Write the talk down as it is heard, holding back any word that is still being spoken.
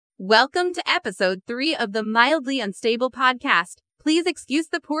Welcome to episode 3 of the Mildly Unstable podcast. Please excuse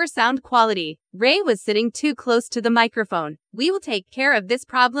the poor sound quality. Ray was sitting too close to the microphone. We will take care of this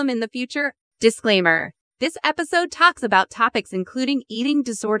problem in the future. Disclaimer. This episode talks about topics including eating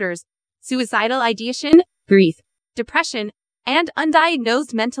disorders, suicidal ideation, grief, depression, and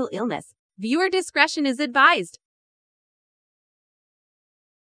undiagnosed mental illness. Viewer discretion is advised.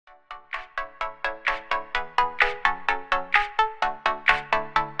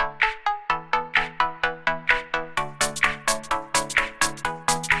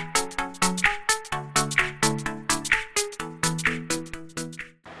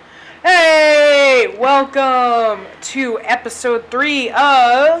 Hey, welcome to episode 3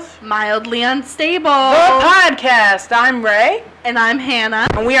 of Mildly Unstable, the podcast. I'm Ray. And I'm Hannah.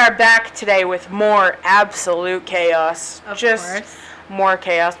 And we are back today with more absolute chaos. Of course. More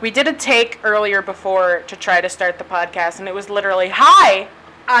chaos. We did a take earlier before to try to start the podcast, and it was literally, hi!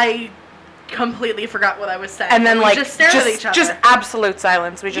 I completely forgot what I was saying. And then we just stared at each other. Just absolute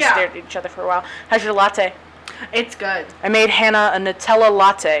silence. We just stared at each other for a while. How's your latte? It's good. I made Hannah a Nutella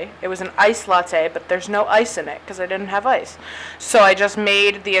latte. It was an iced latte, but there's no ice in it because I didn't have ice. So I just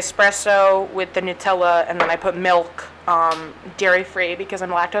made the espresso with the Nutella, and then I put milk, dairy-free because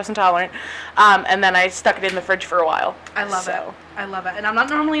I'm lactose intolerant, and then I stuck it in the fridge for a while. I love it. I love it. And I'm not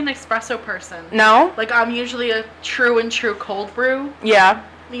normally an espresso person. No? Like, I'm usually a true cold brew. Yeah.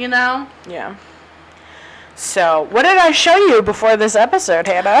 You know? Yeah. So, what did I show you before this episode,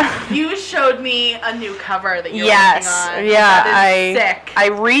 Hannah? You showed me a new cover that you're working on. Yeah, that is sick. I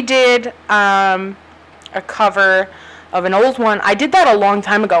redid a cover of an old one. I did that a long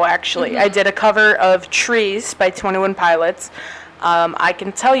time ago, actually. I did a cover of Trees by 21 Pilots. I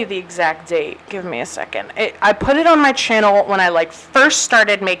can tell you the exact date. Give me a second. I put it on my channel when I first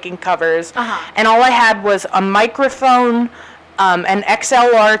started making covers, and all I had was a microphone, an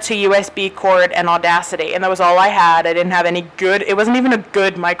XLR to USB cord, and Audacity, and that was all I had. I didn't have any good, it wasn't even a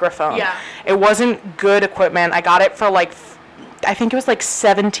good microphone. Yeah. It wasn't good equipment. I got it for I think it was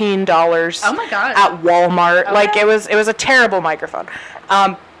 $17. Oh my God. At Walmart. Okay. It was a terrible microphone.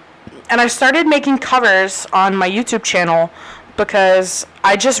 And I started making covers on my YouTube channel because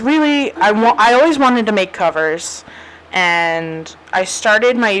I just really, I always wanted to make covers, and I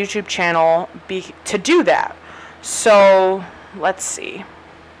started my YouTube channel to do that. So, let's see.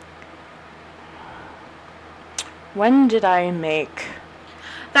 When did I make...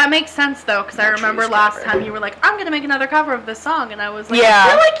 That makes sense, though, because I remember last time you were like, I'm going to make another cover of this song, and I was like, yeah. I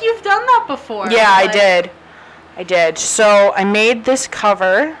feel like you've done that before. Yeah, I did. So, I made this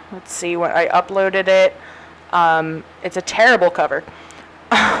cover. Let's see, when I uploaded it. It's a terrible cover.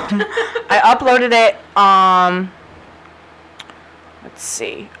 I uploaded it, let's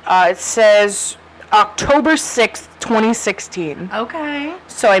see. It says October 6th, 2016. Okay.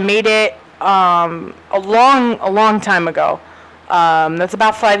 So I made it a long time ago. That's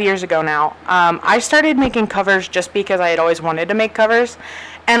about 5 years ago now. I started making covers just because I had always wanted to make covers.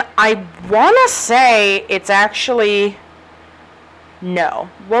 And I want to say it's actually... No.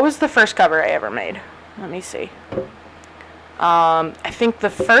 What was the first cover I ever made? Let me see. I think the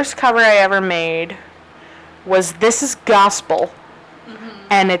first cover I ever made was This Is Gospel.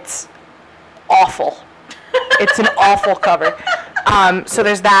 And it's awful. It's an awful cover. So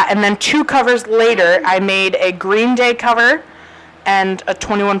there's that. And then 2 covers later, I made a Green Day cover and a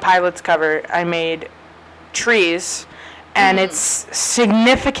 21 Pilots cover. I made Trees, and it's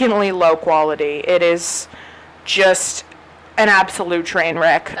significantly low quality. It is just an absolute train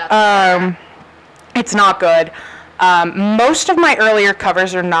wreck. It's not good. Most of my earlier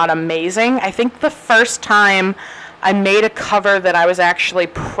covers are not amazing. I think the first time I made a cover that I was actually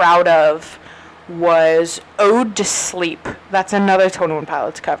proud of was Ode to Sleep. That's another 21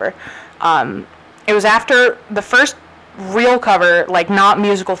 Pilots cover. It was after the first real cover, not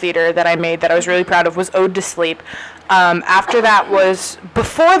musical theater, that I made that I was really proud of was Ode to Sleep. After that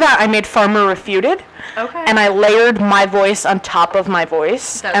before that I made Farmer Refuted. Okay. And I layered my voice on top of my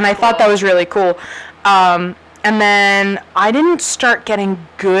voice. That's I thought that was really cool. And then I didn't start getting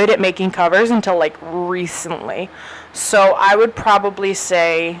good at making covers until recently. So I would probably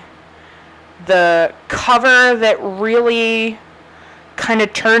say the cover that really kind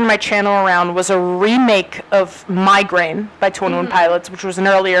of turned my channel around was a remake of Migraine by 21 Pilots, which was an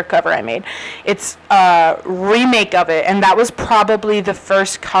earlier cover I made. It's a remake of it, and that was probably the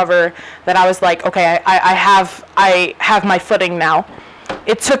first cover that I was like, okay, I have my footing now.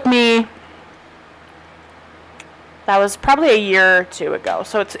 It took me... That was probably a year or 2 ago.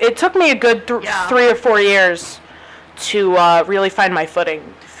 So it took me a good 3 or 4 years to really find my footing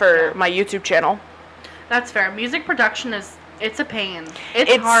for my YouTube channel. That's fair. Music production is It's a pain.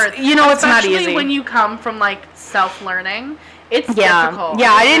 It's hard. You know, it's not easy. Especially when you come from, like, self-learning. It's difficult.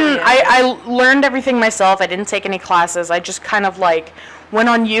 Yeah, I learned everything myself. I didn't take any classes. I just kind of, like, went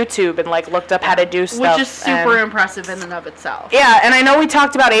on YouTube and, like, looked up how to do stuff. Which is super impressive in and of itself. Yeah, and I know we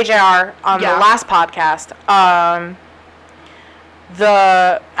talked about AJR on the last podcast.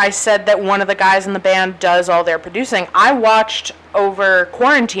 I said that one of the guys in the band does all their producing. I watched over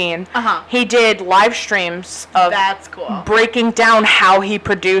quarantine. He did live streams of That's cool. breaking down how he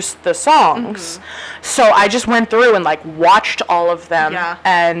produced the songs. So I just went through and, like, watched all of them. Yeah.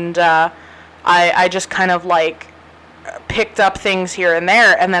 And I just kind of, like, picked up things here and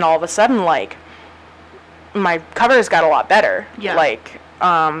there, and then all of a sudden, like, my covers got a lot better. Yeah. Like,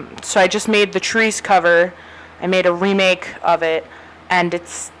 so I just made the Trees cover. I made a remake of it, and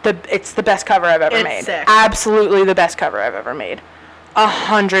it's the best cover I've ever made. Sick. Absolutely the best cover I've ever made.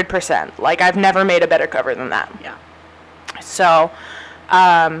 100%. Like, I've never made a better cover than that. Yeah. So,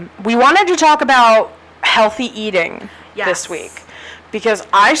 we wanted to talk about healthy eating this week. Because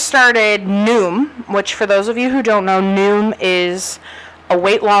I started Noom, which for those of you who don't know, Noom is a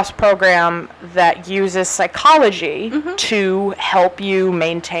weight loss program that uses psychology to help you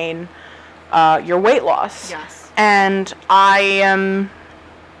maintain your weight loss. Yes. And I've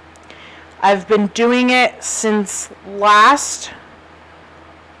been doing it since last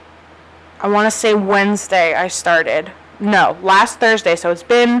Wednesday I started. No, last Thursday. So it's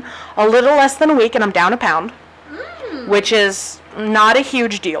been a little less than a week, and I'm down a pound, which is not a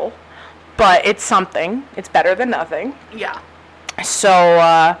huge deal, but it's something. It's better than nothing. Yeah.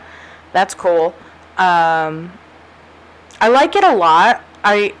 So that's cool. I like it a lot.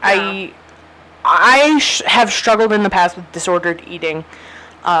 I have struggled in the past with disordered eating.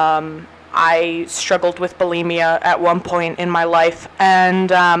 I struggled with bulimia at one point in my life, and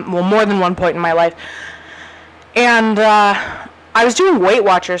more than one point in my life. And I was doing Weight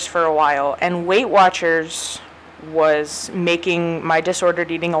Watchers for a while, and Weight Watchers was making my disordered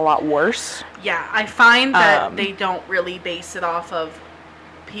eating a lot worse. Yeah, I find that they don't really base it off of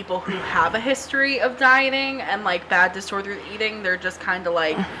people who have a history of dieting and, like, bad disordered eating. They're just kind of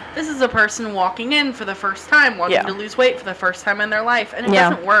like, this is a person walking in for the first time, wanting to lose weight for the first time in their life, and it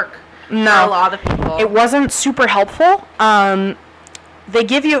doesn't work for a lot of people. It wasn't super helpful. They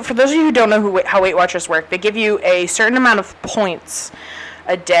give you, for those of you who don't know how Weight Watchers work, they give you a certain amount of points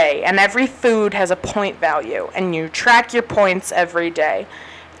a day, and every food has a point value, and you track your points every day,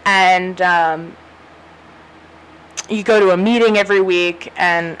 and you go to a meeting every week,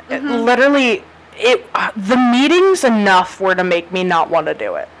 and literally the meetings enough were to make me not want to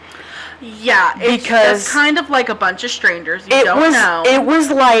do it. Yeah, because it's kind of like a bunch of strangers you don't know. It was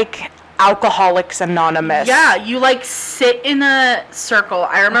like Alcoholics Anonymous. Yeah, you, like, sit in a circle.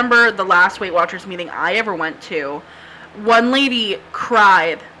 I remember the last Weight Watchers meeting I ever went to. One lady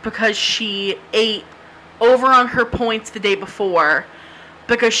cried because she ate over on her points the day before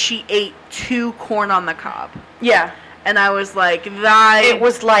because she ate 2 corn on the cob. Yeah. And I was like, that it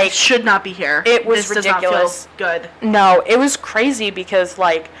was like should not be here. It was this ridiculous. Does not feel good. No, it was crazy because,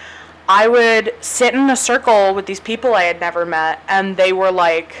 like, I would sit in a circle with these people I had never met, and they were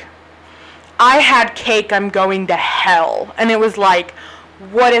like, I had cake, I'm going to hell. And it was like,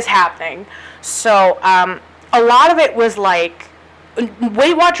 what is happening? So, a lot of it was like,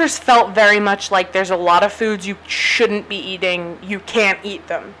 Weight Watchers felt very much like there's a lot of foods you shouldn't be eating, you can't eat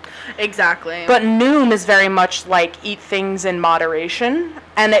them. Exactly. But Noom is very much like eat things in moderation,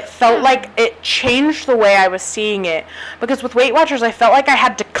 and it felt like it changed the way I was seeing it, because with Weight Watchers I felt like I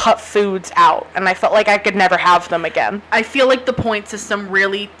had to cut foods out, and I felt like I could never have them again. I feel like the point system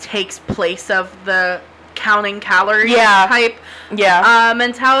really takes place of the counting calories type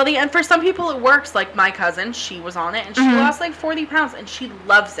mentality, and for some people it works. Like my cousin, she was on it and she lost like 40 pounds and she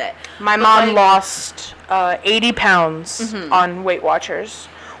loves it. My mom lost 80 pounds on Weight Watchers,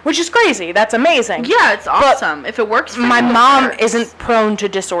 which is crazy. That's amazing. Yeah, it's awesome. But if it works for you, my mom isn't prone to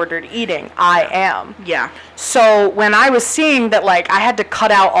disordered eating. I am. Yeah. So when I was seeing that, like, I had to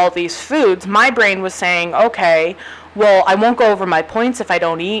cut out all these foods, my brain was saying, okay, well, I won't go over my points if I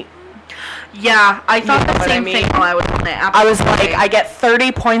don't eat. Yeah, I thought the same thing while I was on it. Absolutely. I was like, I get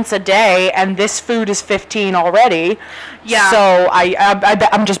 30 points a day, and this food is 15 already. Yeah. So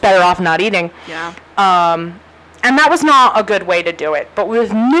I'm just better off not eating. Yeah. And that was not a good way to do it. But with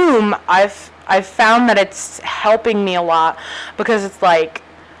Noom, I've found that it's helping me a lot, because it's like,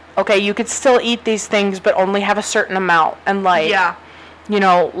 okay, you could still eat these things, but only have a certain amount. And like, you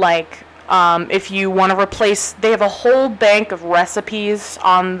know, like, if you want to replace, they have a whole bank of recipes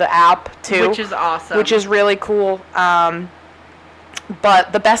on the app too, which is awesome, which is really cool.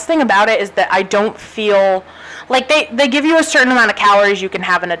 But the best thing about it is that I don't feel like they give you a certain amount of calories you can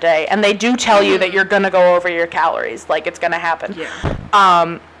have in a day, and they do tell you that you're gonna go over your calories, like it's gonna happen.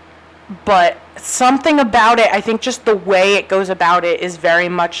 Yeah. But something about it, I think just the way it goes about it is very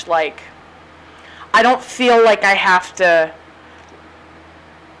much like, I don't feel like I have to,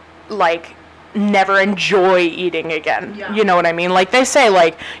 like, never enjoy eating again. Yeah. You know what I mean? Like, they say,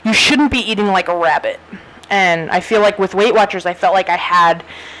 like, you shouldn't be eating like a rabbit. And I feel like with Weight Watchers, I felt like I had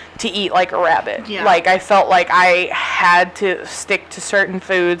to eat like a rabbit. Yeah. Like, I felt like I had to stick to certain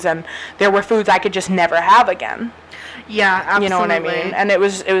foods, and there were foods I could just never have again. Yeah, absolutely. You know what I mean? And it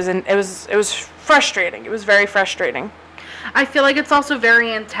was frustrating. It was very frustrating. I feel like it's also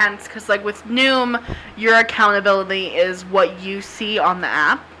very intense because, like, with Noom, your accountability is what you see on the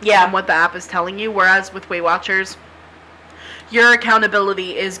app. Yeah. And what the app is telling you. Whereas with Weight Watchers, your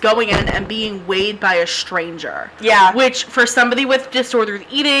accountability is going in and being weighed by a stranger. Yeah. Which, for somebody with disordered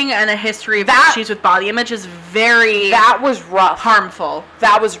eating and a history of That- issues with body image, is very That was rough. harmful.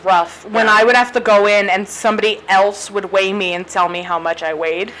 That was rough. When Yeah. I would have to go in and somebody else would weigh me and tell me how much I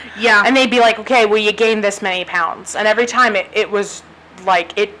weighed. Yeah. And they'd be like, okay, well, you gained this many pounds. And every time it was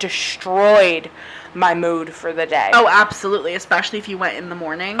like, it destroyed my mood for the day. Oh, absolutely. Especially if you went in the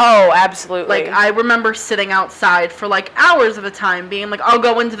morning. Oh, absolutely. Like, I remember sitting outside for, like, hours of a time being like, I'll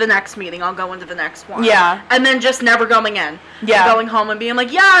go into the next meeting, I'll go into the next one. Yeah. And then just never going in. Yeah. And going home and being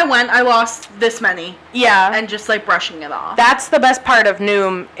like, yeah, I went, I lost this many. Yeah. And just, like, brushing it off. That's the best part of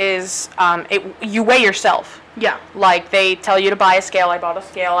Noom is you weigh yourself. Yeah. Like, they tell you to buy a scale. I bought a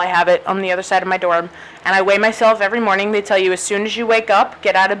scale. I have it on the other side of my dorm. And I weigh myself every morning. They tell you as soon as you wake up,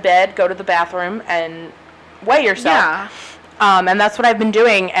 get out of bed, go to the bathroom, and weigh yourself. Yeah. And that's what I've been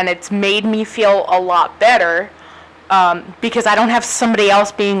doing, and it's made me feel a lot better because I don't have somebody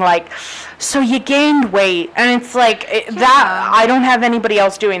else being like, so you gained weight. And it's like, that I don't have anybody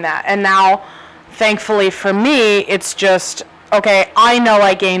else doing that. And now, thankfully for me, it's just, okay, I know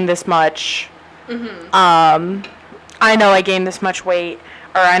I gained this much. Mm-hmm. I know I gained this much weight,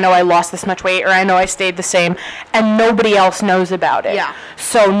 or I know I lost this much weight, or I know I stayed the same, and nobody else knows about it. Yeah.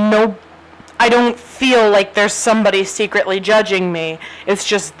 So I don't feel like there's somebody secretly judging me. It's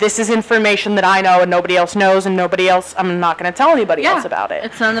just, this is information that I know and nobody else knows, and nobody else, I'm not going to tell anybody else about it.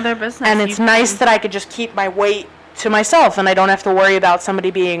 It's none of their business. And it's nice that I could just keep my weight to myself, and I don't have to worry about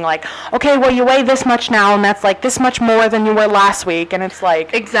somebody being like, okay, well, you weigh this much now, and that's like this much more than you were last week, and it's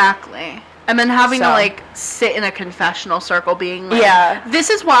like... Exactly. And then having to, like, sit in a confessional circle being like, Yeah. this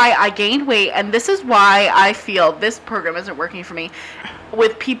is why I gained weight, and this is why I feel this program isn't working for me.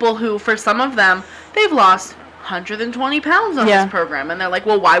 With people who, for some of them, they've lost 120 pounds on this program. And they're like,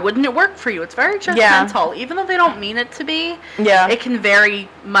 well, why wouldn't it work for you? It's very judgmental. Even though they don't mean it to be, it can very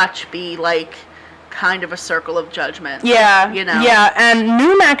much be, like, kind of a circle of judgment. Yeah. You know? Yeah, and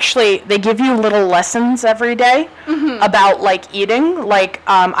Noom actually, they give you little lessons every day about, like, eating. Like,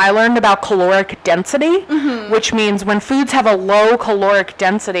 I learned about caloric density, which means when foods have a low caloric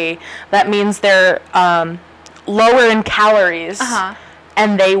density, that means they're lower in calories.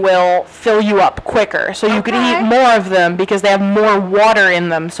 And they will fill you up quicker. So you could eat more of them because they have more water in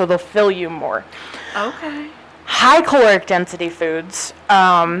them, so they'll fill you more. Okay. High caloric density foods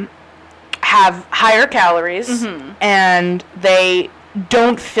have higher calories, and they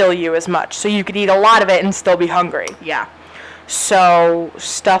don't fill you as much. So you could eat a lot of it and still be hungry. Yeah. So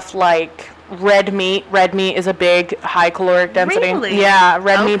stuff like red meat. Red meat is a big high caloric density. Really? Yeah,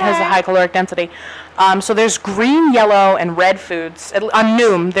 red meat has a high caloric density. So there's green, yellow, and red foods. On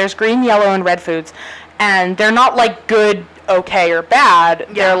Noom, there's green, yellow, and red foods. And they're not like good, okay, or bad.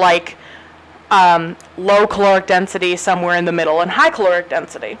 Yeah. They're like low caloric density somewhere in the middle and high caloric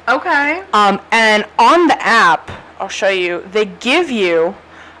density. Okay. And on the app, I'll show you, they give you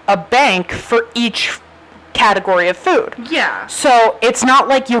a bank for each category of food. Yeah. So it's not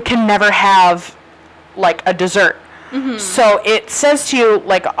like you can never have like a dessert. So it says to you,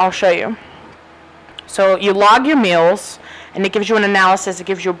 like, I'll show you. So you log your meals, and it gives you an analysis. It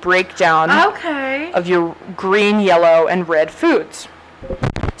gives you a breakdown of your green, yellow, and red foods.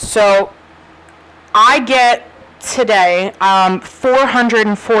 So I get today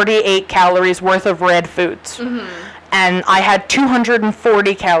 448 calories worth of red foods. And I had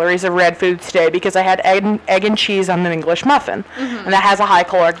 240 calories of red food today because I had egg and cheese on an English muffin. And that has a high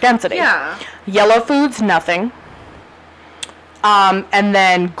caloric density. Yeah. Yellow foods, nothing. And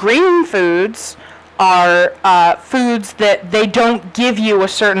then green foods, are foods that they don't give you a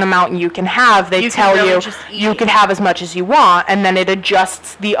certain amount you can have. They tell you you can have as much as you want, and then it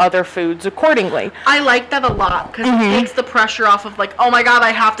adjusts the other foods accordingly. I like that a lot because it takes the pressure off of like, oh my god,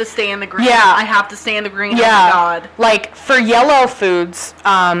 I have to stay in the green. Yeah. I have to stay in the green. Yeah. Oh my god. Like for yellow foods,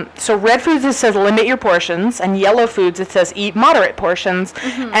 so red foods it says limit your portions, and yellow foods it says eat moderate portions.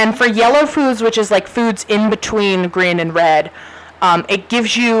 And for yellow foods, which is like foods in between green and red, it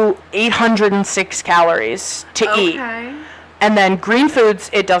gives you 806 calories to eat. And then green foods,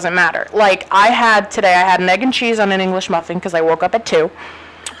 it doesn't matter. Like today I had an egg and cheese on an English muffin because I woke up at 2.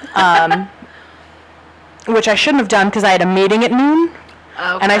 Which I shouldn't have done because I had a meeting at noon.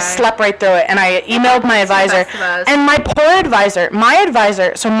 And I slept right through it. And I emailed my advisor. And my poor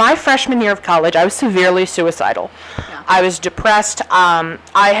advisor, so my freshman year of college, I was severely suicidal. I was depressed.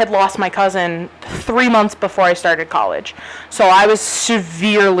 I had lost my cousin 3 months before I started college. So I was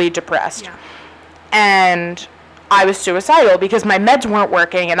severely depressed. And I was suicidal because my meds weren't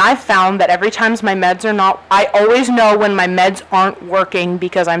working. And I found that every time my meds are not, I always know when my meds aren't working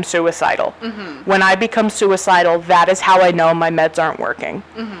because I'm suicidal. When I become suicidal, that is how I know my meds aren't working.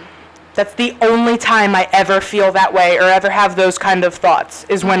 That's the only time I ever feel that way or ever have those kind of thoughts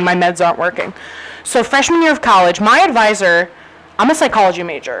is when my meds aren't working. So freshman year of college, my advisor, I'm a psychology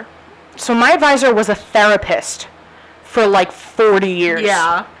major. So my advisor was a therapist for like 40 years.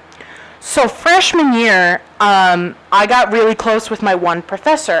 So freshman year, I got really close with my one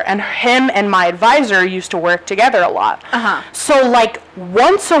professor, and him and my advisor used to work together a lot. So like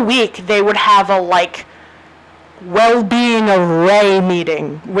once a week, they would have a like well-being array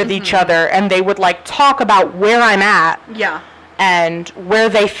meeting with each other, and they would like talk about where I'm at. And where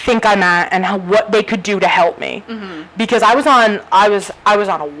they think I'm at, and what they could do to help me, because I was on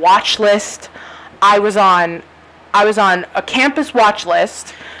a watch list. I was on a campus watch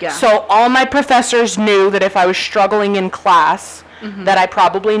list. So all my professors knew that if I was struggling in class, that I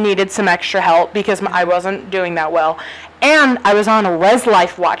probably needed some extra help because I wasn't doing that well, and I was on a Res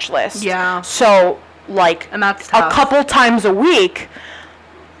Life watch list. So like a couple times a week,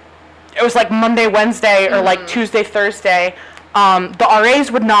 it was like Monday, Wednesday, or like Tuesday, Thursday. The RAs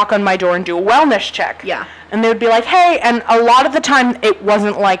would knock on my door and do a wellness check. And they would be like, hey, and a lot of the time it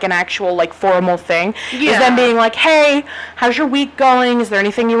wasn't like an actual like formal thing. It was them being like, hey, how's your week going? Is there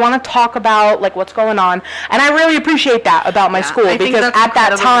anything you want to talk about? Like, what's going on? And I really appreciate that about my school because at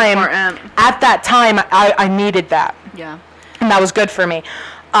that time I needed that. And that was good for me.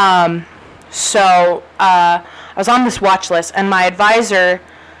 So I was on this watch list, and my advisor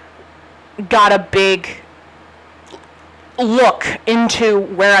got a big look into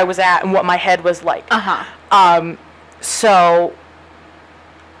where I was at and what my head was like. So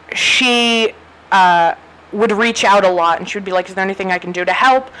she would reach out a lot, and she would be like, is there anything I can do to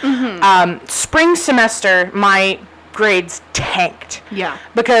help? Spring semester, my grades tanked.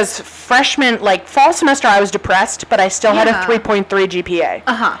 Because fall semester I was depressed, but I still had a 3.3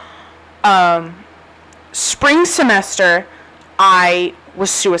 GPA. Spring semester, I was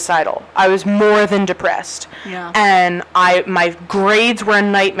suicidal. I was more than depressed. And my grades were a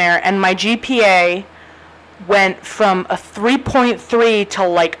nightmare, and my GPA went from a 3.3 to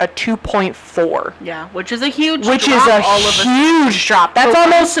like a 2.4. Which is a huge drop. Huge drop. That's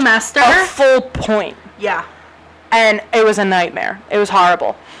almost semester. A full point. And it was a nightmare. It was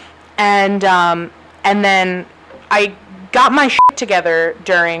horrible. And then I got my shit together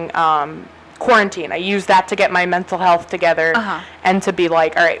during quarantine. I used that to get my mental health together and to be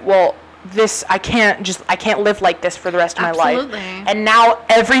like, all right, well, I can't live like this for the rest of my life. And now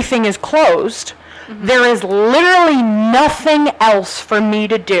everything is closed. There is literally nothing else for me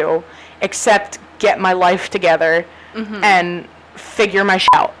to do except get my life together and figure my shit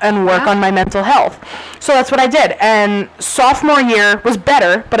out and work on my mental health. So that's what I did. And sophomore year was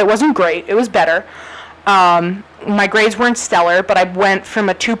better, but it wasn't great. It was better. My grades weren't stellar, but I went from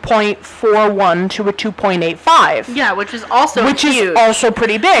a 2.41 to a 2.85. Which is also huge. Is also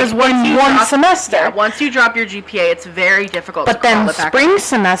pretty big in one semester. Once you drop your GPA, it's very difficult to crawl it back. But then spring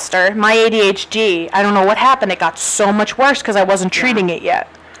semester, my ADHD, I don't know what happened. It got so much worse because I wasn't treating it yet.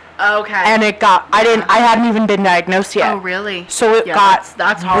 And it got, I hadn't even been diagnosed yet. Oh, really? So it got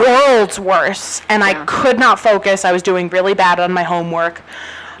that's hard. Worlds worse, and I could not focus. I was doing really bad on my homework.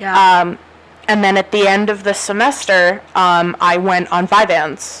 And then at the end of the semester, I went on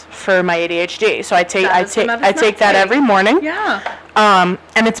Vyvanse for my ADHD. So I take that every morning. And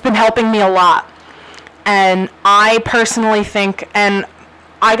it's been helping me a lot. And I personally think, and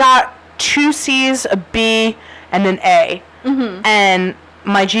I got 2 C's, a B, and an A. And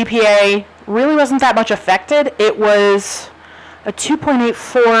my GPA really wasn't that much affected. It was a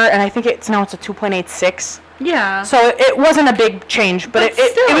 2.84, and I think it's a 2.86. Yeah. So it wasn't a big change, but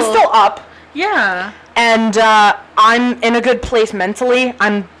it was still up. Yeah. And I'm in a good place mentally.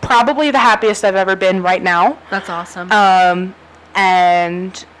 I'm probably the happiest I've ever been right now. That's awesome.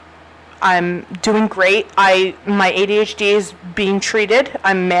 And I'm doing great. My ADHD is being treated.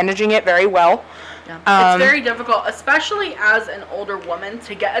 I'm managing it very well. Yeah. It's very difficult, especially as an older woman,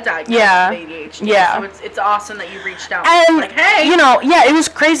 to get a diagnosis of ADHD. Yeah. So it's awesome that you reached out. And, like, hey! It was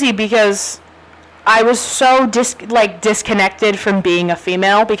crazy because I was so disconnected from being a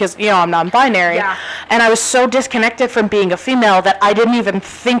female because, I'm non-binary. Yeah. And I was so disconnected from being a female that I didn't even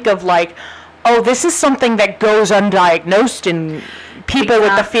think of, this is something that goes undiagnosed in people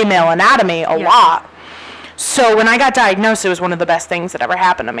with the female anatomy a lot. So when I got diagnosed, it was one of the best things that ever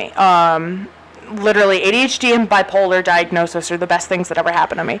happened to me. Literally, ADHD and bipolar diagnosis are the best things that ever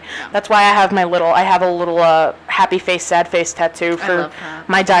happened to me. That's why I have a little happy face, sad face tattoo for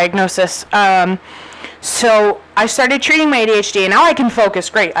my diagnosis. So I started treating my ADHD, and now I can focus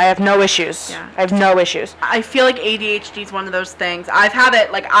great. I have no issues. Yeah. I have no issues. I feel like ADHD is one of those things. I've had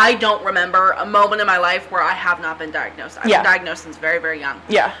it, I don't remember a moment in my life where I have not been diagnosed. I've been diagnosed since very, very young.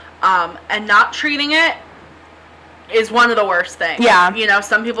 Yeah. And not treating it is one of the worst things. Yeah.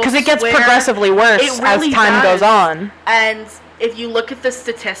 Some people because it gets progressively worse as time goes on. And if you look at the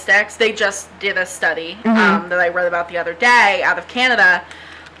statistics, they just did a study that I read about the other day out of Canada.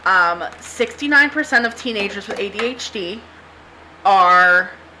 69% of teenagers with ADHD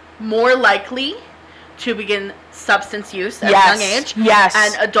are more likely to begin substance use at a young age. Yes.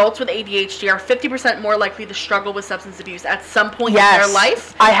 And adults with ADHD are 50% more likely to struggle with substance abuse at some point in their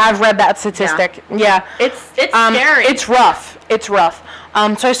life. I have read that statistic. Yeah. It's scary. It's rough.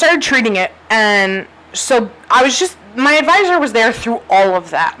 So I started treating it, and so I was my advisor was there through all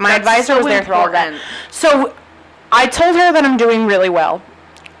of that. So I told her that I'm doing really well.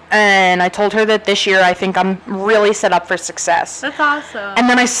 And I told her that this year I think I'm really set up for success. That's awesome. And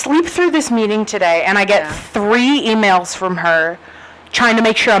then I sleep through this meeting today, and I get 3 emails from her trying to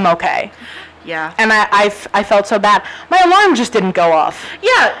make sure I'm okay. Yeah. And I felt so bad. My alarm just didn't go off.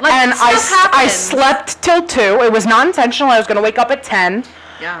 Yeah, and I slept till 2. It was not intentional. I was going to wake up at 10.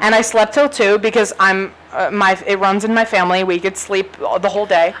 Yeah. And I slept till 2 because it runs in my family. We could sleep the whole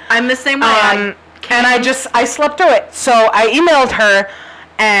day. I'm the same way. And I slept through it. So I emailed her.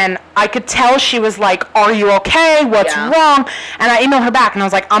 And I could tell she was like, are you okay? What's wrong? And I emailed her back, and I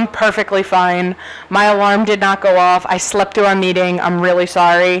was like, I'm perfectly fine. My alarm did not go off. I slept through our meeting. I'm really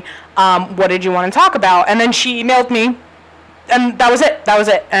sorry. What did you want to talk about? And then she emailed me, and that was it.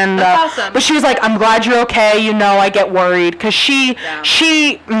 And that's awesome. But she was like, I'm glad you're okay. I get worried. Because she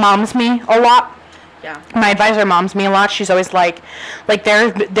moms me a lot. Yeah. My advisor moms me a lot. She's always like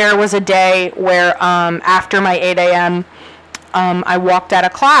there was a day where after my 8 a.m., I walked out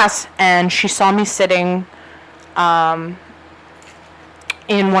of class, and she saw me sitting in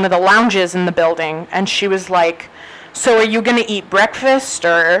one of the lounges in the building, and she was like, so are you going to eat breakfast,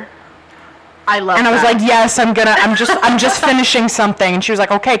 or... I love and I was that. like, yes, I'm just finishing something. And she was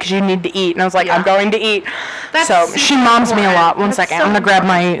like, okay, because you need to eat. And I was like, I'm going to eat. So she moms me a lot. One second. I'm going to grab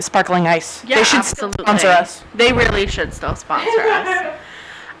my sparkling ice. Yeah, they should absolutely. sponsor us. They really should still sponsor us.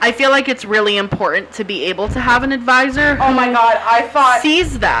 I feel like it's really important to be able to have an advisor who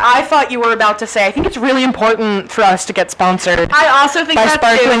sees that. I thought you were about to say, I think it's really important for us to get sponsored. I also think by that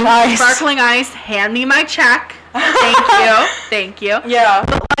Sparkling Ice. Sparkling Ice, hand me my check. Thank you. Yeah.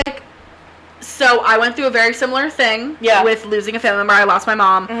 But so I went through a very similar thing with losing a family member. I lost my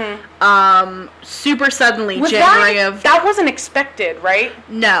mom. Mm-hmm. Super suddenly, January of... That wasn't expected, right?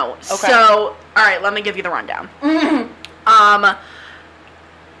 No. Okay. So, all right, let me give you the rundown. Mm-hmm.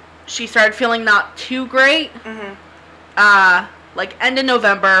 She started feeling not too great. End of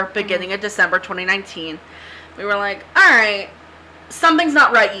November, beginning of December 2019. We were like, all right, something's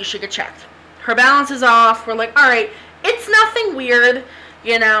not right. You should get checked. Her balance is off. We're like, all right, it's nothing weird.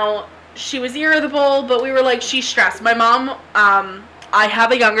 She was irritable, but we were like, she's stressed. My mom, I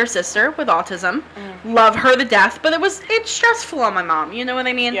have a younger sister with autism. Love her to death, but it's stressful on my mom. You know what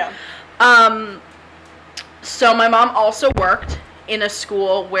I mean? Yeah. So my mom also worked in a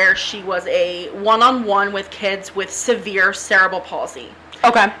school where she was a one-on-one with kids with severe cerebral palsy.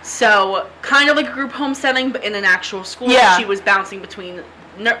 Okay. So kind of like a group home setting, but in an actual school. Yeah. She was bouncing between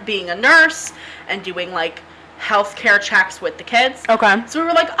being a nurse and doing healthcare checks with the kids. Okay. So we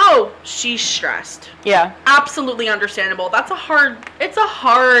were like, oh, she's stressed. Yeah. Absolutely understandable. It's a hard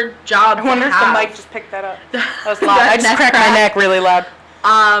job to have. I wonder if the mic just picked that up. That was loud. I just cracked my neck really loud.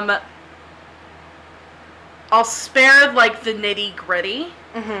 I'll spare the nitty gritty,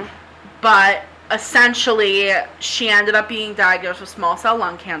 but essentially, she ended up being diagnosed with small cell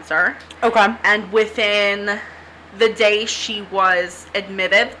lung cancer. Okay. And within the day she was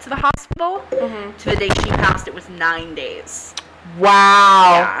admitted to the hospital, to the day she passed, it was 9 days.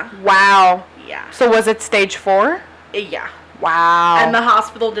 Wow. Yeah. Wow. Yeah. So was it stage 4? Yeah. Wow. And the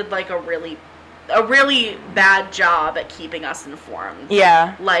hospital did like a really bad job at keeping us informed.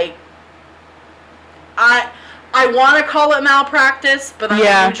 Yeah. Like, I want to call it malpractice, but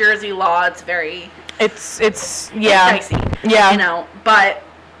under New Jersey law, it's very... It's dicey. Yeah. You know, but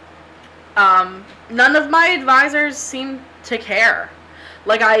none of my advisors seemed to care.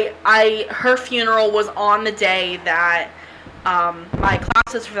 Like, her funeral was on the day that my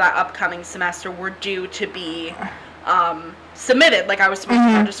classes for that upcoming semester were due to be submitted. Like, I was supposed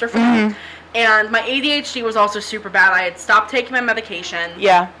to register for them. And my ADHD was also super bad. I had stopped taking my medication.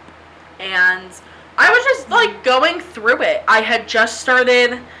 Yeah. And I was just, like, going through it. I had just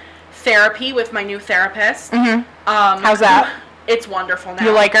started therapy with my new therapist. How's that? It's wonderful now.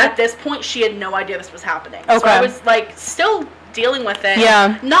 You like her? At this point, she had no idea this was happening. Okay. So I was, like, still dealing with it.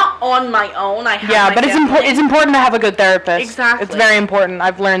 Yeah. Not on my own. I had but it's important to have a good therapist. Exactly. It's very important.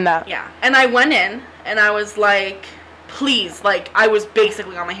 I've learned that. Yeah. And I went in, and I was like, please, like, I was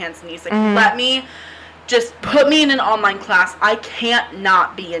basically on my hands and knees. Like, let me, just put me in an online class. I can't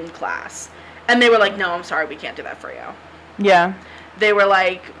not be in class. And they were like, no, I'm sorry, we can't do that for you. Yeah. They were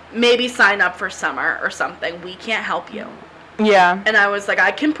like, maybe sign up for summer or something. We can't help you. Yeah. And I was like,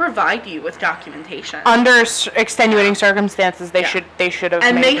 I can provide you with documentation. Under extenuating circumstances, they should have.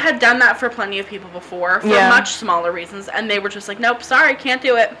 And they had done that for plenty of people before, for much smaller reasons. And they were just like, nope, sorry, can't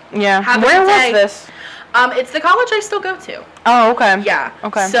do it. Yeah. Have Where was this? It's the college I still go to. Oh, okay. Yeah.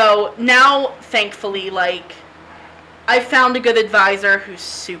 Okay. So now, thankfully, like, I found a good advisor who's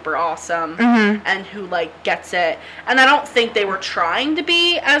super awesome and who, like, gets it. And I don't think they were trying to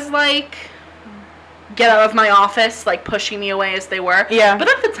be as, like, get out of my office, like, pushing me away as they were. Yeah. But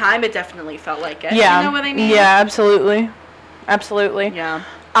at the time, it definitely felt like it. Yeah. You know what I mean? Yeah, absolutely. Absolutely. Yeah.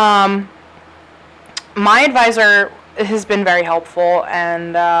 My advisor has been very helpful,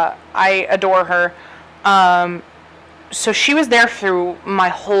 and I adore her. So she was there through my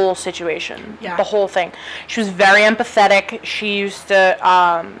whole situation. Yeah. The whole thing. She was very empathetic. She used to,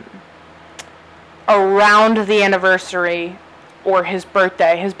 around the anniversary or his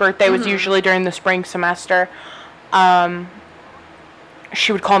birthday was usually during the spring semester,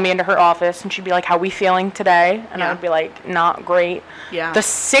 she would call me into her office and she'd be like, how we feeling today? And I would be like, not great. Yeah. The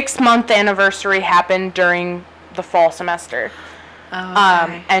 6-month anniversary happened during the fall semester. Oh,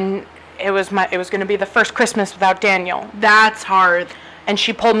 okay. And it was going to be the first Christmas without Daniel. That's hard. And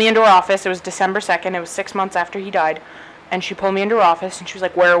she pulled me into her office. It was December 2nd. It was 6 months after he died. And she pulled me into her office and she was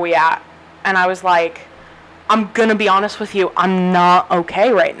like, where are we at? And I was like, I'm going to be honest with you. I'm not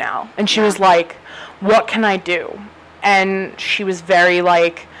okay right now. And she was like, what can I do? And she was very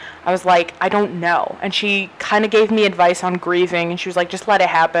like, I was like, I don't know. And she kind of gave me advice on grieving. And she was like, just let it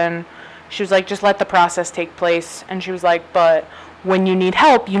happen. She was like, just let the process take place. And she was like, but when you need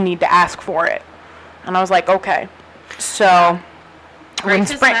help, you need to ask for it. And I was like, okay. So when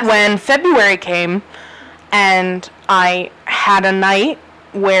February came and I had a night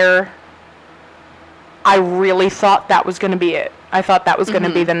where I really thought that was going to be it. I thought that was going to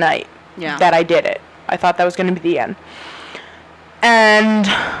be the night that I did it. I thought that was going to be the end. And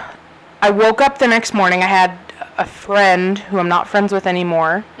I woke up the next morning. I had a friend who I'm not friends with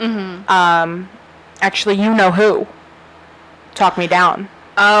anymore. Actually, you know who. Talk me down.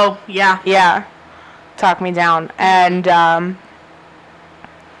 Oh, yeah. Yeah. Talk me down. And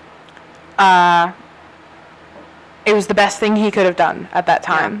it was the best thing he could have done at that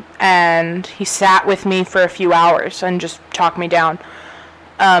time. Yeah. And he sat with me for a few hours and just talked me down.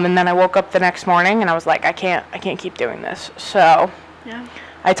 And then I woke up the next morning and I was like, I can't keep doing this. So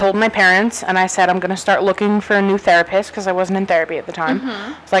I told my parents and I said, I'm going to start looking for a new therapist because I wasn't in therapy at the time.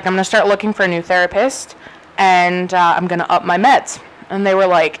 It's like, I'm going to start looking for a new therapist and I'm going to up my meds. And they were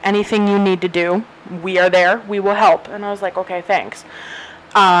like, anything you need to do, we are there. We will help. And I was like, okay, thanks.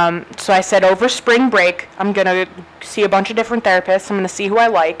 So I said, over spring break, I'm going to see a bunch of different therapists. I'm going to see who I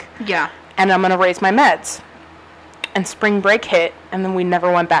like. Yeah. And I'm going to raise my meds. And spring break hit, and then we never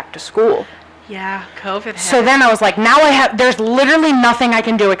went back to school. Yeah, COVID hit. So then I was like, there's literally nothing I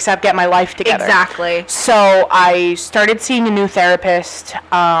can do except get my life together. Exactly. So I started seeing a new therapist.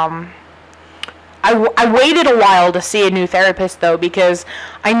 I waited a while to see a new therapist, though, because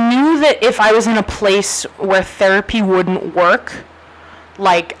I knew that if I was in a place where therapy wouldn't work,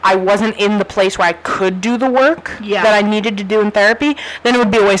 like I wasn't in the place where I could do the work that I needed to do in therapy, then it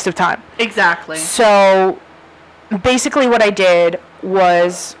would be a waste of time. Exactly. So basically what I did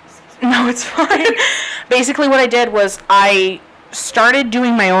was No, it's fine. Basically, what I did was I started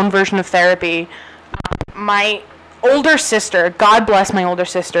doing my own version of therapy. My older sister, God bless my older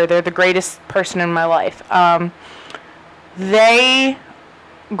sister, they're the greatest person in my life. They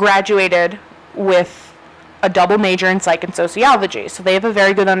graduated with a double major in psych and sociology, so they have a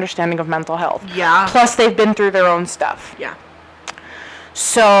very good understanding of mental health. Yeah. Plus, they've been through their own stuff. Yeah.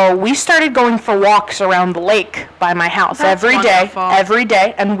 So we started going for walks around the lake by my house every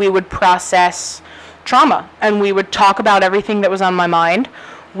day, and we would process trauma, and we would talk about everything that was on my mind.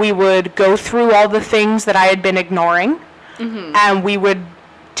 We would go through all the things that I had been ignoring, and we would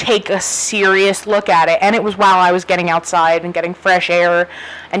take a serious look at it. And it was while I was getting outside and getting fresh air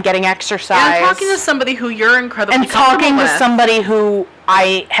and getting exercise. And talking to somebody who you're incredibly comfortable with. And talking to somebody who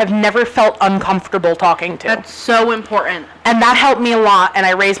I have never felt uncomfortable talking to. That's so important. And that helped me a lot. And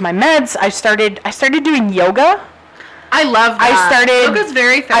I raised my meds. I started doing yoga. I love that. Yoga's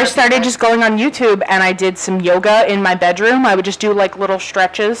very therapeutic. I started just going on YouTube, and I did some yoga in my bedroom. I would just do like little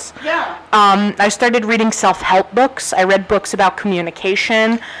stretches. Yeah. I started reading self-help books. I read books about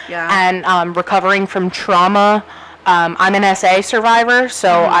communication and recovering from trauma. I'm an SA survivor,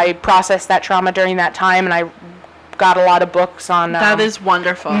 so I processed that trauma during that time, and I got a lot of books on... that is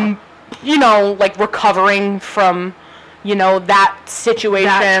wonderful. You know, like recovering from... You know, that situation.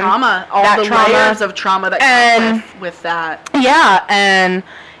 That trauma. All the layers of trauma that come with that. Yeah, and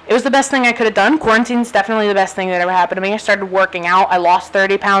it was the best thing I could have done. Quarantine's definitely the best thing that ever happened to me. I started working out. I lost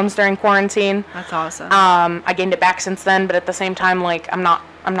 30 pounds during quarantine. That's awesome. I gained it back since then, but at the same time, like, I'm not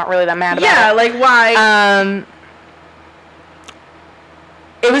really that mad about it. Yeah, like, why?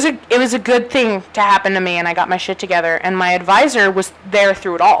 It was a good thing to happen to me, and I got my shit together, and my advisor was there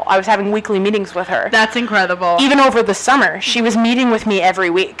through it all. I was having weekly meetings with her. That's incredible. Even over the summer, she was meeting with me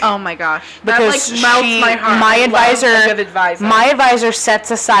every week. Oh my gosh. Because that, like, melts my heart. My advisor sets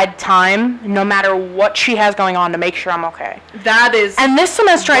aside time, no matter what she has going on, to make sure I'm okay. That is And this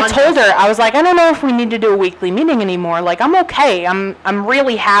semester wonderful. I told her, I was like, I don't know if we need to do a weekly meeting anymore. Like, I'm okay. I'm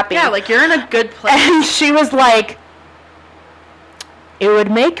really happy. Yeah, like, you're in a good place. And she was like, it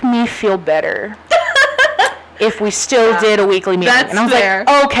would make me feel better if we still did a weekly meeting. That's and I was fair.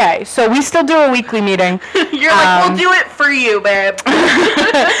 like, okay, so we still do a weekly meeting. You're like, we'll do it for you, babe.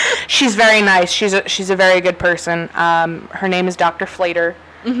 She's very nice. She's a very good person. Her name is Dr. Flater,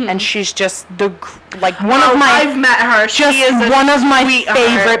 and she's just one of my. I've met her. She is one of my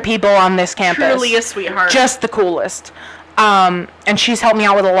favorite people on this campus. Truly a sweetheart. Just the coolest. And she's helped me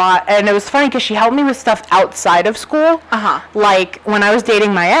out with a lot. And it was funny because she helped me with stuff outside of school. Like, when I was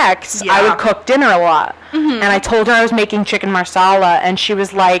dating my ex, I would cook dinner a lot. And I told her I was making chicken marsala, and she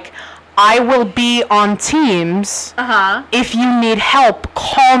was like, I will be on Teams. If you need help,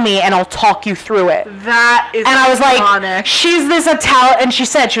 call me and I'll talk you through it. That is And I was iconic. like, she's this Italian, and she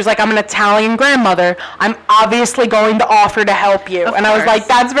was like, I'm an Italian grandmother. I'm obviously going to offer to help you. Of and course. I was like,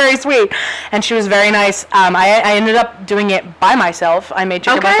 that's very sweet. And she was very nice. I ended up doing it by myself. I made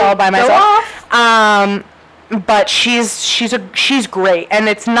chicken masala by myself. Go off. But she's great, and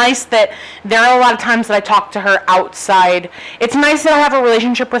it's nice that there are a lot of times that I talk to her outside. It's nice that I have a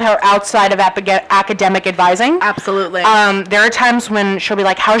relationship with her outside of academic advising. Absolutely. There are times when she'll be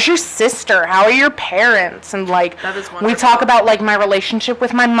like, "How's your sister? How are your parents?" And like, that is wonderful. we talk about like my relationship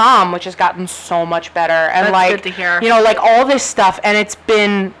with my mom, which has gotten so much better, and That's like, good to hear. you know, like all this stuff, and it's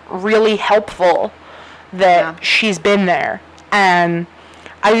been really helpful that she's been there. And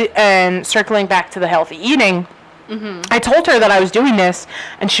circling back to the healthy eating, I told her that I was doing this,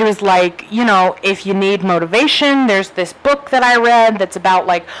 and she was like, you know, if you need motivation, there's this book that I read that's about,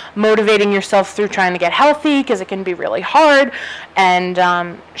 like, motivating yourself through trying to get healthy, because it can be really hard,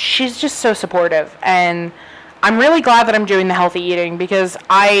 and she's just so supportive, and I'm really glad that I'm doing the healthy eating, because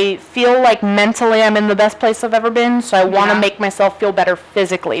I feel like mentally I'm in the best place I've ever been, so I want to make myself feel better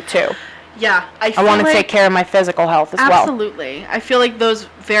physically, too. Yeah, I want to take care of my physical health as well. Absolutely. I feel like those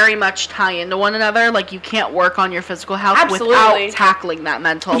very much tie into one another. Like, you can't work on your physical health without tackling that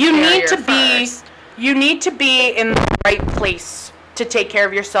mental barrier first. You need to be in the right place to take care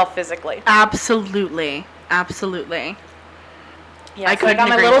of yourself physically. Absolutely. Absolutely. Yeah, I got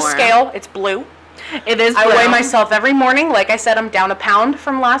my little scale. It's blue. It is blue. I weigh myself every morning. Like I said, I'm down a pound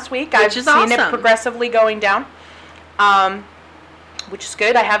from last week. I've seen it progressively going down. Which is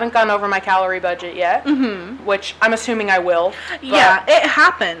good. I haven't gone over my calorie budget yet, which I'm assuming I will. Yeah, it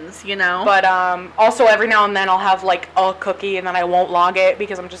happens, you know. But also every now and then I'll have like a cookie and then I won't log it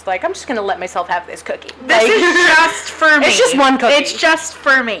because I'm just going to let myself have this cookie. This is just for me. It's just one cookie. It's just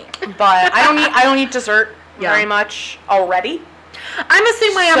for me. But I don't eat dessert very much already. I'm the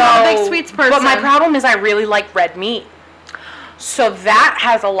same way. I'm not a big sweets person. But my problem is I really like red meat. So that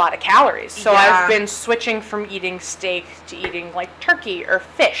has a lot of calories. So Yeah. I've been switching from eating steak to eating like turkey or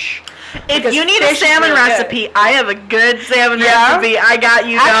fish. If you need a fish is salmon really good. recipe, I have a good salmon Yeah? recipe. I got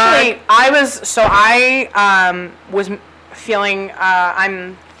you, Actually, dog. I was feeling,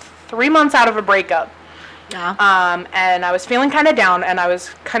 I'm 3 months out of a breakup. Yeah. And I was feeling kind of down, and I was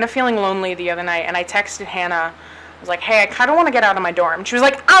kind of feeling lonely the other night, and I texted Hannah. I was like, hey, I kind of want to get out of my dorm. She was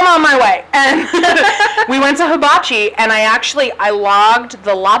like, I'm on my way. And we went to Hibachi, and I logged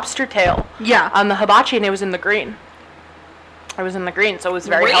the lobster tail on the Hibachi, and it was in the green. I was in the green, so it was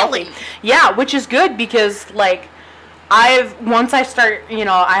very healthy. Yeah, which is good because, like, once I start,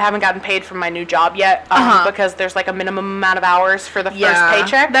 I haven't gotten paid from my new job yet because there's, like, a minimum amount of hours for the first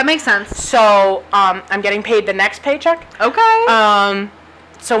paycheck. That makes sense. So, I'm getting paid the next paycheck. Okay.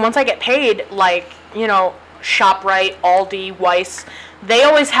 So once I get paid, like, ShopRite, Aldi, Weiss, they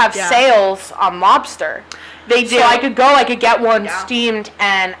always have sales on lobster. They do. So I could get one steamed,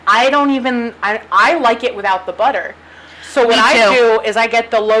 and I like it without the butter. So what I do is I get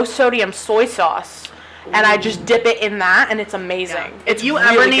the low sodium soy sauce, and I just dip it in that, and it's amazing. Yeah. If you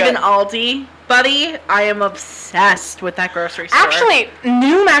ever need an Aldi buddy, I am obsessed with that grocery store. Actually,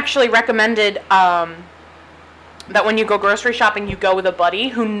 Noom recommended that when you go grocery shopping, you go with a buddy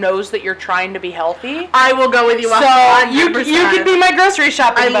who knows that you're trying to be healthy. I will go with you. So 100%. you could be my grocery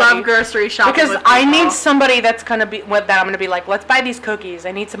shopping buddy. I love grocery shopping because with I need somebody that's gonna be that I'm gonna be like, let's buy these cookies.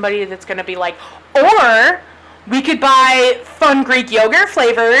 I need somebody that's gonna be like, or we could buy fun Greek yogurt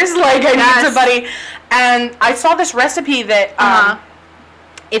flavors. Like I need somebody. And I saw this recipe that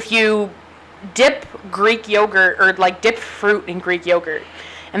if you dip Greek yogurt or like dip fruit in Greek yogurt,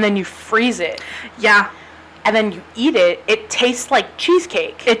 and then you freeze it. Yeah. And then you eat it, it tastes like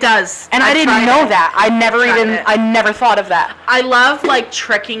cheesecake. It does. And I didn't know that. I never thought of that. I love, like,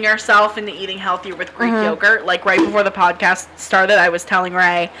 tricking yourself into eating healthier with Greek yogurt. Like, right before the podcast started, I was telling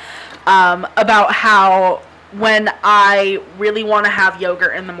Ray about how when I really want to have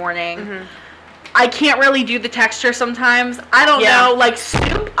yogurt in the morning, I can't really do the texture sometimes. I don't know. Like,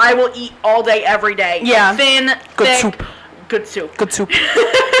 soup, I will eat all day, every day. Yeah. Thin, Good thick. soup. Good soup. Good soup.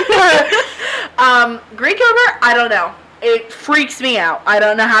 Greek yogurt, I don't know. It freaks me out. I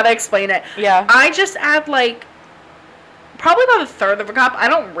don't know how to explain it. Yeah. I just add, like, probably about a third of a cup. I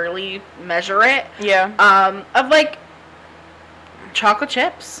don't really measure it. Yeah. Of, like, chocolate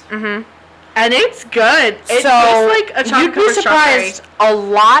chips. Mm-hmm. And it's good. It's so just like a chocolate you'd be surprised.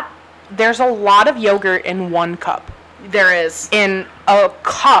 There's a lot of yogurt in 1 cup. There is. In a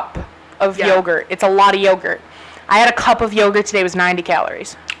cup of yogurt. It's a lot of yogurt. I had a cup of yogurt today. It was 90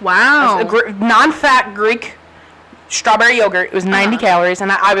 calories. Wow. Non-fat Greek strawberry yogurt. It was 90 calories, and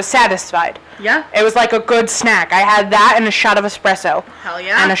I was satisfied. Yeah. It was like a good snack. I had that and a shot of espresso. Hell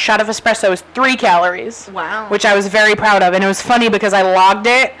yeah. And a shot of espresso is 3 calories. Wow. Which I was very proud of. And it was funny because I logged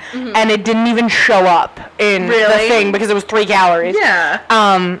it, and it didn't even show up in the thing because it was 3 calories.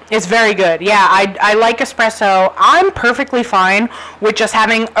 Yeah. It's very good. Yeah, I like espresso. I'm perfectly fine with just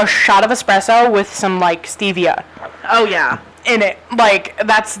having a shot of espresso with some, like, stevia. Oh, yeah. In it. Like,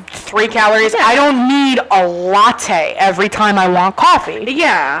 that's 3 calories. Yeah. I don't need a latte every time I want coffee.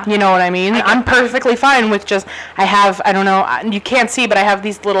 Yeah. You know what I mean? I'm perfectly fine with just, I don't know, you can't see, but I have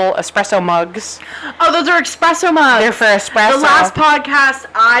these little espresso mugs. Oh, those are espresso mugs. They're for espresso. The last podcast,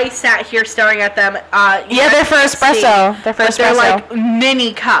 I sat here staring at them. Yeah, they're for espresso. They're for espresso. They're like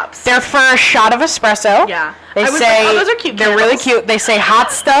mini cups. They're for a shot of espresso. Yeah. They say, like, oh, those are cute. They're really cute. They say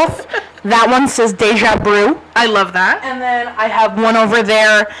hot stuff. That one says Deja Brew. I love that. And then I have one over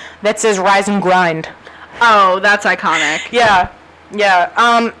there that says Rise and Grind. Oh, that's iconic. Yeah.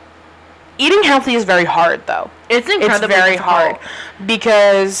 Yeah. Eating healthy is very hard, though. It's incredibly very difficult. hard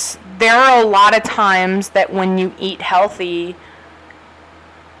because there are a lot of times that when you eat healthy,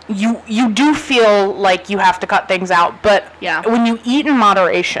 you do feel like you have to cut things out. But when you eat in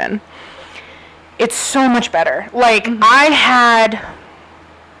moderation, it's so much better. Like, I had...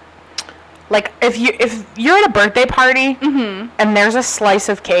 Like, if you're at a birthday party and there's a slice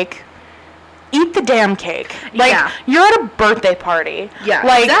of cake, eat the damn cake. Like, you're at a birthday party. Yeah,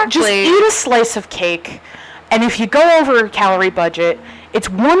 like, exactly. Just eat a slice of cake, and if you go over a calorie budget, it's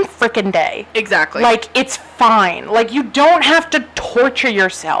 1 frickin' day. Exactly. Like, it's fine. Like, you don't have to torture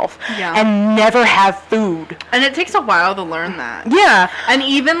yourself and never have food. And it takes a while to learn that. Yeah. And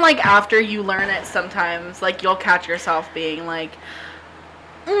even, like, after you learn it sometimes, like, you'll catch yourself being like,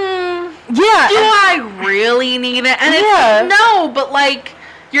 yeah. Do I really need it? And it's no, but, like,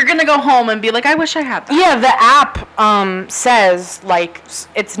 You're going to go home and be like, I wish I had that. Yeah, the app says, like,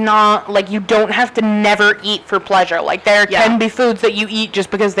 it's not, like, you don't have to never eat for pleasure. Like, there can be foods that you eat just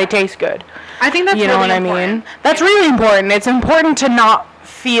because they taste good. I think that's really important. You know what I mean? That's really important. It's important to not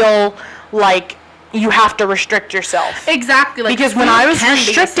feel like you have to restrict yourself. Exactly. Like, because when I was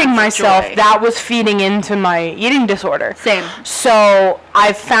restricting myself, that was feeding into my eating disorder. Same. So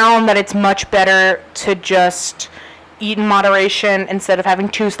I found that it's much better to just eat in moderation. Instead of having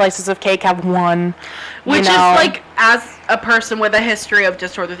 2 slices of cake, have 1. Which is, like, as a person with a history of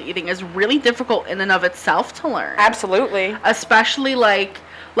disordered eating, is really difficult in and of itself to learn. Absolutely. Especially, like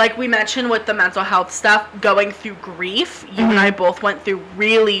we mentioned with the mental health stuff, going through grief. You and I both went through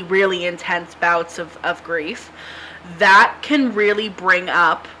really, really intense bouts of grief. That can really bring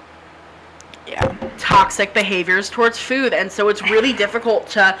up toxic behaviors towards food. And so it's really difficult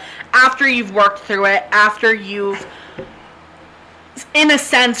to, after you've worked through it, after you've, in a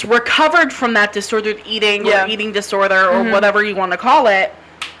sense, recovered from that disordered eating or eating disorder or whatever you want to call it,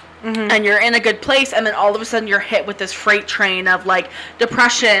 and you're in a good place, and then all of a sudden you're hit with this freight train of, like,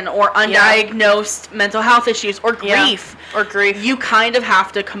 depression or undiagnosed mental health issues or grief. You kind of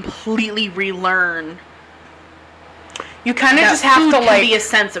have to completely relearn. You kind of just have to, like, be a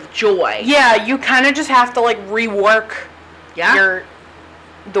sense of joy. Yeah, you kind of just have to, like, rework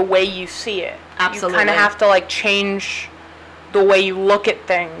the way you see it. Absolutely. You kind of have to, like, change the way you look at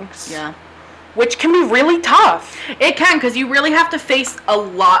things. Yeah. Which can be really tough. It can, because you really have to face a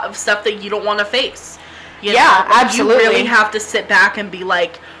lot of stuff that you don't want to face. You know? Absolutely. You really have to sit back and be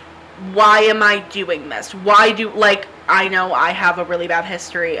like, why am I doing this? Like, I know I have a really bad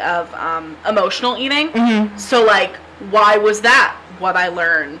history of emotional eating. So, like, why was that what I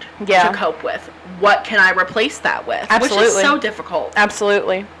learned to cope with? What can I replace that with? Absolutely. Which is so difficult.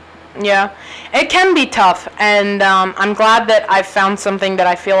 Absolutely. Yeah, it can be tough, and I'm glad that I've found something that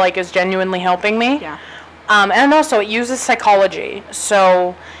I feel like is genuinely helping me. Yeah. And also, it uses psychology,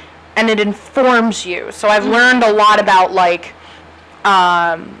 and it informs you. So I've learned a lot about, like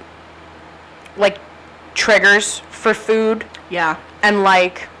triggers for food. Yeah. And,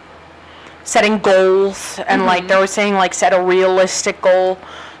 like, setting goals, and, like, they were saying, like, set a realistic goal.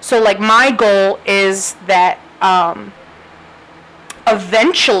 So, like, my goal is that,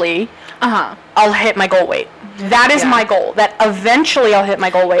 eventually, I'll hit my goal weight. That is my goal. That eventually I'll hit my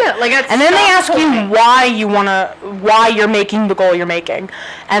goal weight. Yeah, like, and then they ask you why you're making the goal you're making,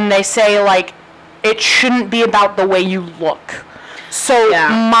 and they say, like, it shouldn't be about the way you look. So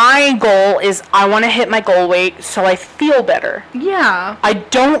my goal is I want to hit my goal weight so I feel better. Yeah. I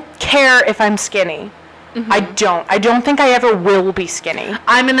don't care if I'm skinny. I don't think I ever will be skinny.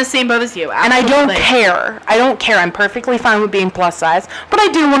 I'm in the same boat as you, absolutely. And I don't care. I'm perfectly fine with being plus size, but I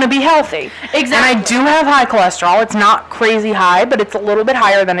do want to be healthy. Exactly. And I do have high cholesterol. It's not crazy high, but it's a little bit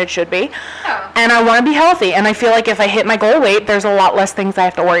higher than it should be. Yeah. And I want to be healthy. And I feel like if I hit my goal weight, there's a lot less things I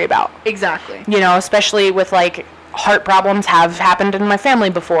have to worry about. Exactly. You know, especially with, like, heart problems have happened in my family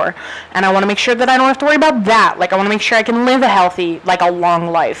before, and I want to make sure that I don't have to worry about that. Like, I want to make sure I can live a healthy, like, a long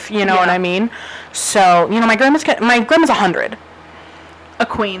life, you know what I mean? So, you know, my grandma's 100. A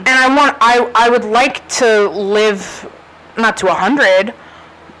queen. And I would like to live, not to 100,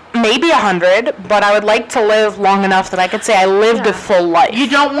 maybe 100, but I would like to live long enough that I could say I lived a full life. You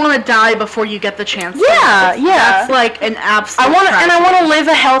don't want to die before you get the chance to live. That's like an absolute I want to live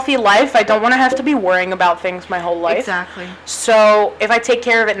a healthy life. I don't want to have to be worrying about things my whole life. Exactly. So if I take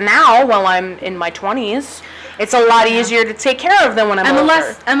care of it now while I'm in my 20s, it's a lot easier to take care of than when I'm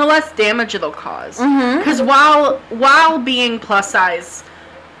older. And the less damage it'll cause. Because while being plus size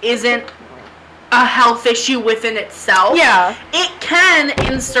isn't a health issue within itself. Yeah. It can,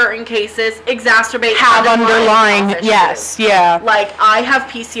 in certain cases, exacerbate underlying yes, yeah. Like, I have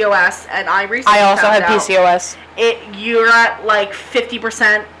PCOS, and I recently also have PCOS. You're at, like,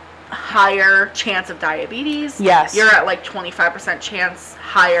 50% higher chance of diabetes. Yes. You're at, like, 25% chance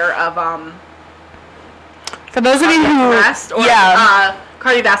higher of, for those of you who...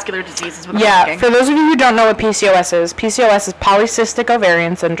 cardiovascular diseases. For those of you who don't know what PCOS is polycystic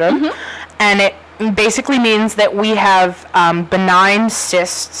ovarian syndrome, and it basically means that we have benign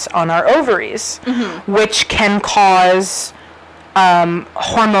cysts on our ovaries, which can cause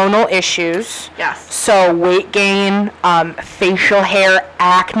hormonal issues. Yes. So weight gain, facial hair,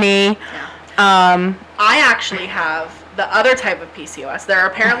 acne. Yeah. I actually have the other type of PCOS. There are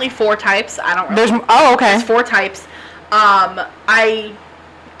apparently 4 types. I don't know. There's 4 types. I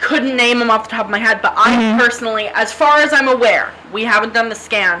couldn't name them off the top of my head, but I personally, as far as I'm aware, we haven't done the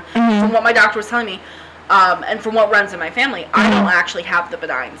scan, from what my doctor was telling me, and from what runs in my family, I don't actually have the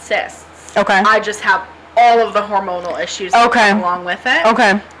benign cysts. Okay. I just have all of the hormonal issues that come along with it.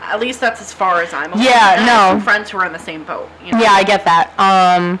 Okay. At least that's as far as I'm aware. Yeah, and no. I have some friends who are in the same boat. You know? Yeah, I get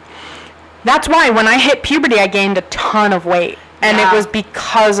that. That's why when I hit puberty, I gained a ton of weight. And it was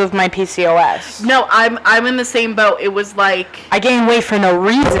because of my PCOS. No, I'm in the same boat. It was like... I gained weight for no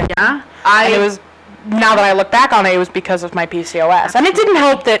reason. Yeah. And it was... Now that I look back on it, it was because of my PCOS. Absolutely. And it didn't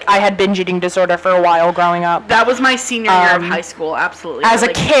help that I had binge eating disorder for a while growing up. That was my senior year of high school, absolutely. As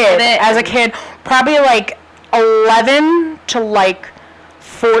a kid, probably like 11 to like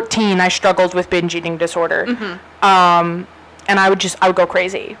 14, I struggled with binge eating disorder. Mm-hmm. And I would go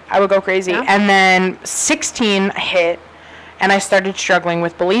crazy. Yeah. And then 16 hit, and I started struggling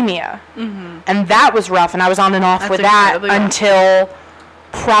with bulimia. Mm-hmm. And that was rough, and I was on and off with that until...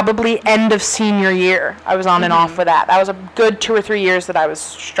 probably end of senior year. I was on and off with that. That was a good 2 or 3 years that I was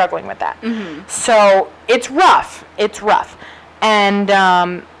struggling with that. Mm-hmm. So it's rough. And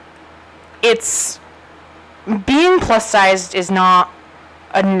it's being plus sized is not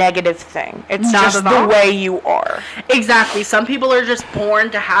a negative thing. It's not just the way you are. Exactly. Some people are just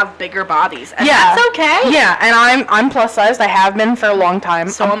born to have bigger bodies, and that's okay. Yeah, and I'm plus sized. I have been for a long time.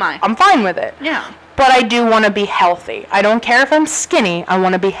 So am I. I'm fine with it. Yeah. But I do want to be healthy. I don't care if I'm skinny. I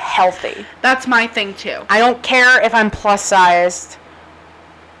want to be healthy. That's my thing, too. I don't care if I'm plus-sized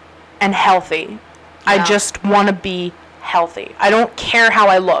and healthy. Yeah. I just want to be healthy. I don't care how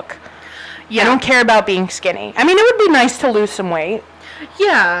I look. Yeah. I don't care about being skinny. I mean, it would be nice to lose some weight.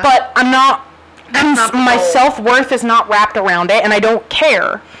 Yeah. But I'm not... my self-worth is not wrapped around it, and I don't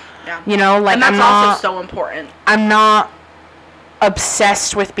care. Yeah. You know, like, and that's also so important. I'm not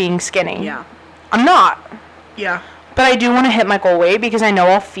obsessed with being skinny. Yeah. I'm not. Yeah. But I do want to hit my goal weight because I know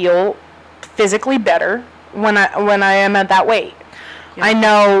I'll feel physically better when I am at that weight. Yeah. I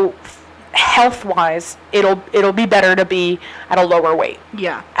know health-wise it'll be better to be at a lower weight.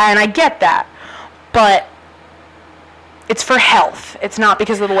 Yeah. And I get that. But it's for health. It's not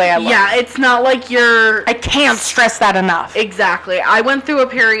because of the way I look. Yeah, it's not like I can't stress that enough. Exactly. I went through a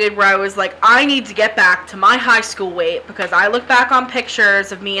period where I was like, I need to get back to my high school weight because I look back on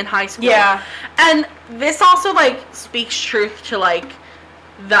pictures of me in high school. Yeah. And this also, like, speaks truth to, like,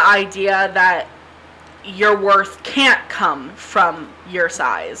 the idea that your worth can't come from your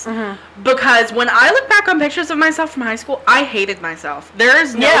size. Mm-hmm. Because when I look back on pictures of myself from high school, I hated myself. There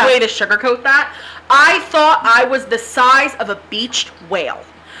is no way to sugarcoat that. I thought I was the size of a beached whale.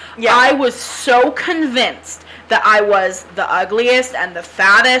 Yeah. I was so convinced that I was the ugliest and the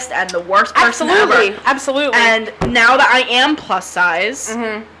fattest and the worst person ever. Absolutely. And now that I am plus size,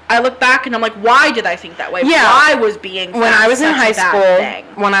 mm-hmm. I look back and I'm like, why did I think that way? Yeah. Why was being fat when I was in high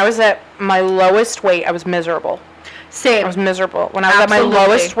school, when I was at my lowest weight, I was miserable. Same. I was miserable. When I was at my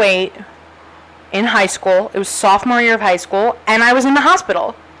lowest weight in high school, it was sophomore year of high school, and I was in the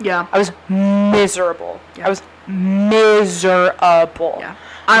hospital. Yeah. I was miserable. Yeah. I was miserable. Yeah.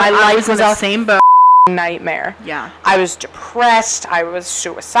 My life was a same boat. Nightmare. Yeah. I was depressed. I was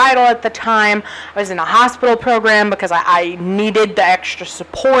suicidal at the time. I was in a hospital program because I needed the extra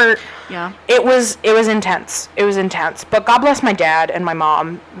support. Yeah. It was intense. It was intense. But God bless my dad and my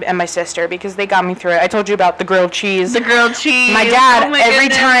mom and my sister because they got me through it. I told you about the grilled cheese. The grilled cheese. My dad, every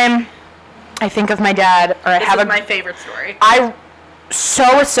time I think of my dad or this is my favorite story. I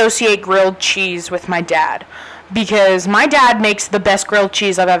so associate grilled cheese with my dad because my dad makes the best grilled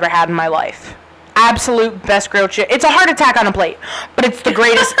cheese I've ever had in my life. Absolute best grilled cheese. It's a heart attack on a plate, but it's the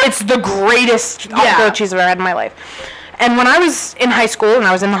greatest. It's the greatest grilled cheese I've ever had in my life. And when I was in high school and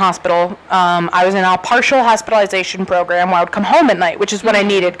I was in the hospital, I was in a partial hospitalization program where I would come home at night, which is what I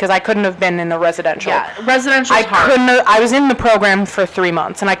needed because I couldn't have been in the residential. Yeah, residential is hard. I was in the program for 3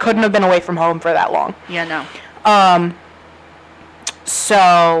 months, and I couldn't have been away from home for that long. Yeah, no.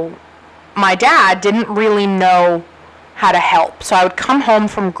 So my dad didn't really know how to help. So I would come home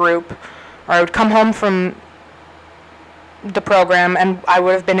from group, or I would come home from the program, and I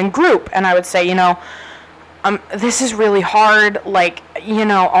would have been in group, and I would say, this is really hard. Like,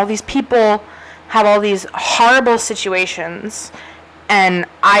 all these people have all these horrible situations, and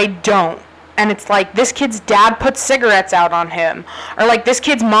I don't. And it's like, this kid's dad puts cigarettes out on him. Or like, this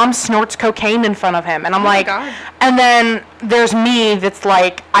kid's mom snorts cocaine in front of him. And I'm like, God. And then there's me that's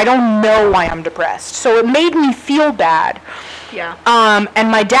like, I don't know why I'm depressed. So it made me feel bad. Yeah. And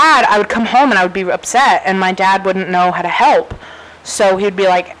my dad, I would come home and I would be upset, and my dad wouldn't know how to help. So he'd be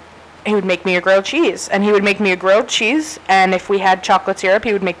like, he would make me a grilled cheese. And he would make me a grilled cheese, and if we had chocolate syrup,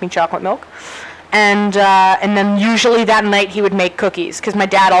 he would make me chocolate milk. And then usually that night he would make cookies, because my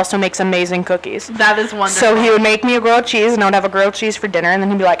dad also makes amazing cookies. That is wonderful. So he would make me a grilled cheese, and I would have a grilled cheese for dinner, and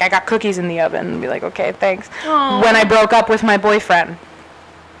then he'd be like, I got cookies in the oven. And I'd be like, okay, thanks. Aww. When I broke up with my boyfriend,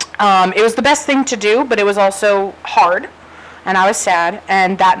 It was the best thing to do, but it was also hard. And I was sad.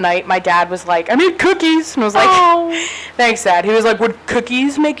 And that night, my dad was like, I made cookies. And I was like, oh, thanks, Dad. He was like, would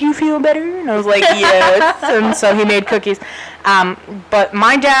cookies make you feel better? And I was like, yes. And so he made cookies. But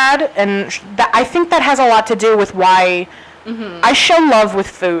my dad, and I think that has a lot to do with why I show love with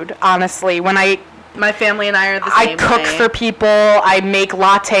food, honestly. My family and I are the same I cook way. for people. I make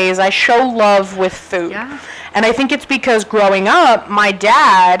lattes. I show love with food. Yeah. And I think it's because growing up, my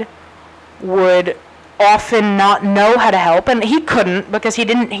dad would often not know how to help, and he couldn't because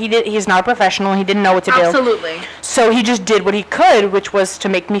he's not a professional. He didn't know what to do. Absolutely. So he just did what he could, which was to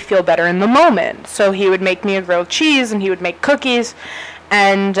make me feel better in the moment. So he would make me a grilled cheese, and he would make cookies,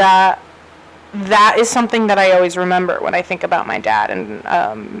 and that is something that I always remember when I think about my dad, and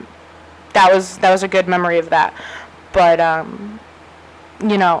that was a good memory of that. But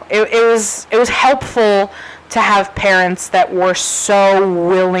it was helpful to have parents that were so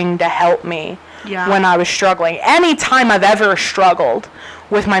willing to help me when I was struggling. Anytime I've ever struggled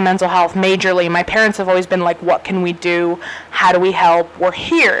with my mental health majorly, my parents have always been like, what can we do? How do we help? We're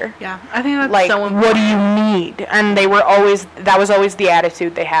here. Yeah, I think that's like, so important. What do you need? And that was always the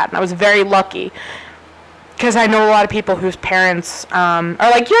attitude they had. And I was very lucky because I know a lot of people whose parents are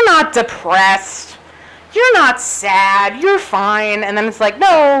like, you're not depressed. You're not sad. You're fine. And then it's like,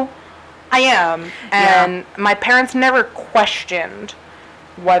 no, I am. And my parents never questioned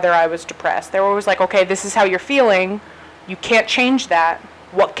whether I was depressed. They were always like, okay, this is how you're feeling. You can't change that.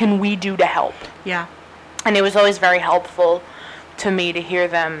 What can we do to help? Yeah. And it was always very helpful to me to hear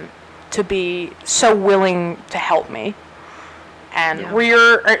them to be so willing to help me. And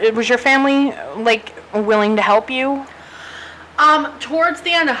was your family like willing to help you? Towards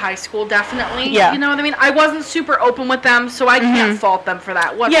the end of high school, definitely. Yeah. You know what I mean? I wasn't super open with them, so I can't fault them for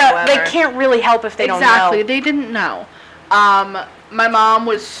that whatsoever. Yeah, they can't really help if they don't know. Exactly, they didn't know. My mom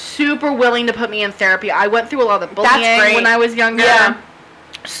was super willing to put me in therapy. I went through a lot of bullying when I was younger. Yeah.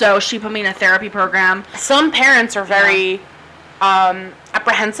 So she put me in a therapy program. Some parents are very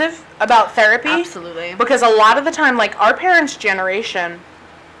apprehensive about therapy. Absolutely. Because a lot of the time, like our parents' generation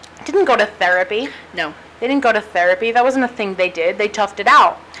didn't go to therapy. No. They didn't go to therapy. That wasn't a thing they did. They toughed it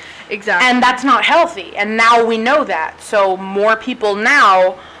out. Exactly. And that's not healthy. And now we know that. So more people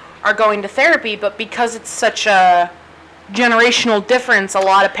now are going to therapy, but because it's such a generational difference, a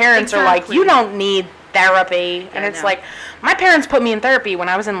lot of parents are like, you don't need therapy. And it's like, my parents put me in therapy when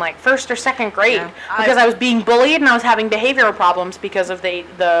I was in like first or second grade because I was being bullied and I was having behavioral problems because of the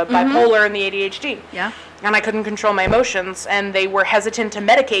bipolar and the ADHD. Yeah. And I couldn't control my emotions, and they were hesitant to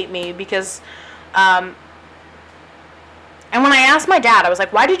medicate me because and when I asked my dad, I was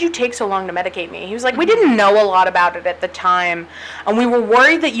like, why did you take so long to medicate me? He was like, we didn't know a lot about it at the time, and we were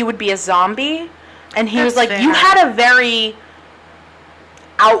worried that you would be a zombie. And he was like, you had a very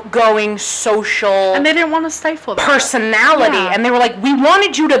outgoing, social... And they didn't want to stifle that. ...personality. Yeah. And they were like, we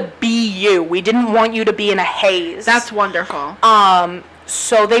wanted you to be you. We didn't want you to be in a haze. That's wonderful.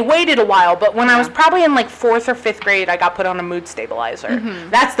 So they waited a while, but when I was probably in like 4th or 5th grade, I got put on a mood stabilizer.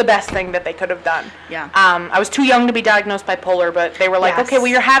 That's the best thing that they could have done. Yeah. I was too young to be diagnosed bipolar, but they were like, okay, well,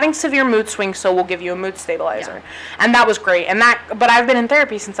 you're having severe mood swings, so we'll give you a mood stabilizer. Yeah. And that was great. But I've been in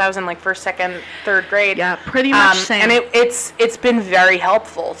therapy since I was in like 1st, 2nd, 3rd grade. Yeah, pretty much same. And it's been very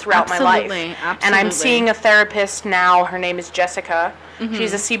helpful throughout my life. Absolutely. And I'm seeing a therapist now. Her name is Jessica.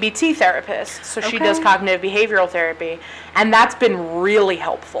 She's a CBT therapist, so she does cognitive behavioral therapy, and that's been really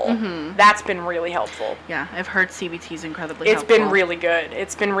helpful. That's been really helpful. Yeah, I've heard CBT is incredibly helpful. It's been really good.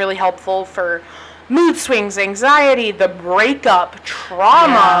 It's been really helpful for mood swings, anxiety, the breakup,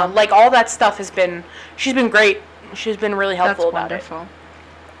 trauma, like all that stuff she's been great. She's been really helpful about it. That's wonderful.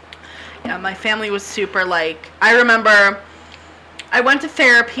 Yeah, my family was super I remember I went to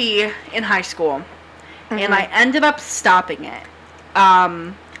therapy in high school, and I ended up stopping it.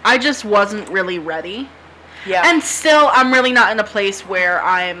 I just wasn't really ready. Yeah. And still, I'm really not in a place where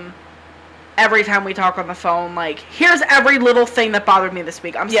every time we talk on the phone, like, here's every little thing that bothered me this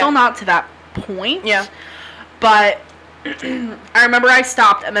week. I'm still not to that point. Yeah. But I remember I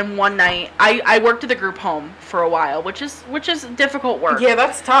stopped, and then one night, I worked at the group home for a while, which is difficult work. Yeah,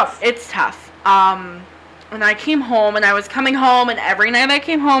 that's tough. It's tough. And I came home, and I was coming home, and every night I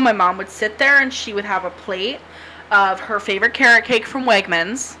came home, my mom would sit there, and she would have a plate of her favorite carrot cake from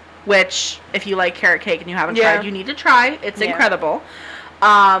Wegmans, which, if you like carrot cake and you haven't tried, you need to try. It's incredible.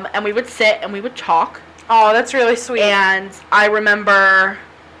 And we would sit and we would talk. Oh, that's really sweet. And I remember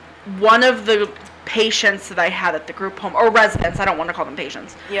one of the patients that I had at the group home, or residents, I don't want to call them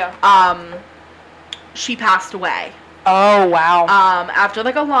patients. Yeah. She passed away. Oh, wow. After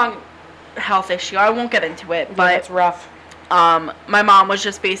like a long health issue. I won't get into it, but it's rough. my mom was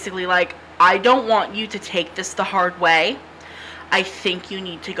just basically like, I don't want you to take this the hard way. I think you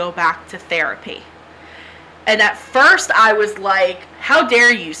need to go back to therapy. And at first I was like, how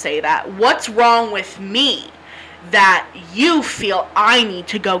dare you say that? What's wrong with me that you feel I need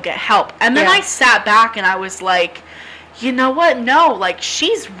to go get help? And then I sat back and I was like, you know what? No, like,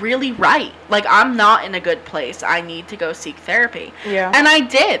 she's really right. Like, I'm not in a good place. I need to go seek therapy. Yeah. And I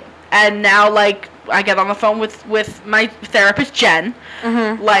did. And now, like, I get on the phone with my therapist, Jen,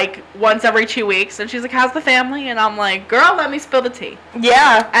 like, once every 2 weeks. And she's like, how's the family? And I'm like, girl, let me spill the tea.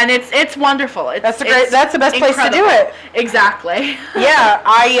 Yeah. And it's wonderful. That's the best place to do it. Exactly. Yeah.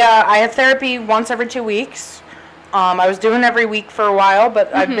 I have therapy once every 2 weeks. I was doing every week for a while,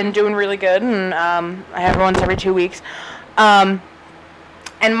 but I've been doing really good. And I have once every 2 weeks. And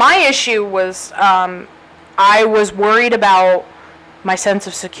my issue was I was worried about my sense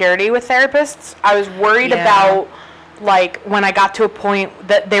of security with therapists. I was worried about, like, when I got to a point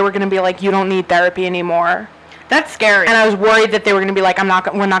that they were going to be like, you don't need therapy anymore. That's scary. And I was worried that they were going to be like,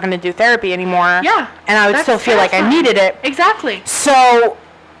 we're not going to do therapy anymore. Yeah. And I would still feel like I needed it. Exactly. So,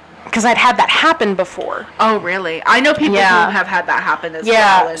 because I'd had that happen before. Oh, really? I know people who have had that happen as well.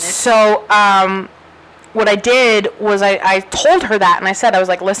 Yeah. So, what I did was I told her that, and I said, I was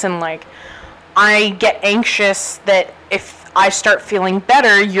like, listen, like, I get anxious that if I start feeling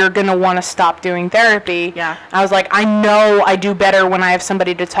better, you're going to want to stop doing therapy. Yeah. I was like, I know I do better when I have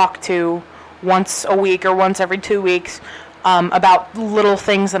somebody to talk to once a week or once every 2 weeks about little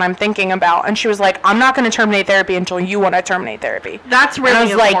things that I'm thinking about. And she was like, I'm not going to terminate therapy until you want to terminate therapy. That's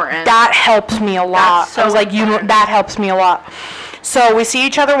really important. And I was like, that helps me a lot. So I was like, that helps me a lot. So we see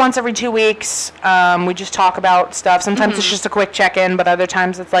each other once every 2 weeks. We just talk about stuff. Sometimes it's just a quick check-in, but other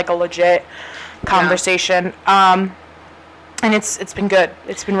times it's like a legit conversation. And it's been good.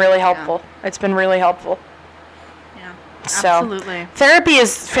 It's been really helpful. Yeah. It's been really helpful. Yeah, so, absolutely.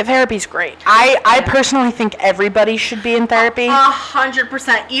 Therapy's great. I personally think everybody should be in therapy.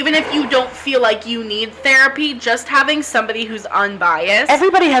 100%. Even if you don't feel like you need therapy, just having somebody who's unbiased.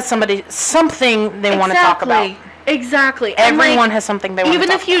 Everybody has something they want to talk about. Exactly. Everyone has something they want to talk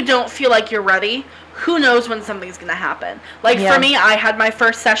about. Even if you don't feel like you're ready, who knows when something's going to happen. Like, for me, I had my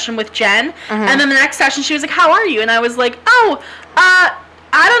first session with Jen, and then the next session, she was like, how are you? And I was like, I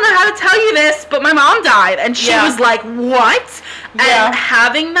don't know how to tell you this, but my mom died. And she was like, what? And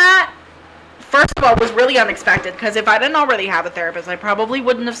having that, first of all, was really unexpected, because if I didn't already have a therapist, I probably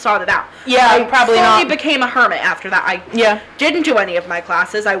wouldn't have sought it out. Yeah, I probably fully not. became a hermit after that. I didn't do any of my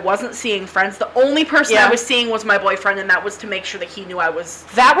classes. I wasn't seeing friends. The only person I was seeing was my boyfriend, and that was to make sure that he knew I was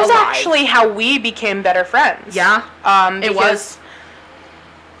That was alive. actually how we became better friends. Yeah, it was.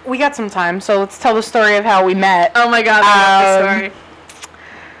 We got some time, so let's tell the story of how we met. Oh my god, I love the story.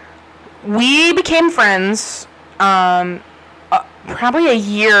 We became friends probably a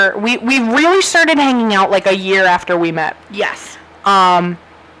year. We really started hanging out like a year after we met. Yes.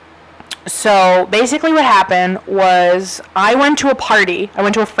 So basically what happened was I went to a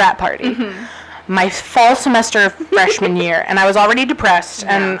frat party. My fall semester of freshman year, and I was already depressed,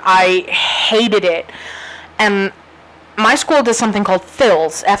 and I hated it. And my school does something called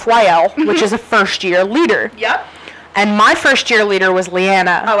FYL, F-Y-L, which is a first-year leader. Yep. And my first-year leader was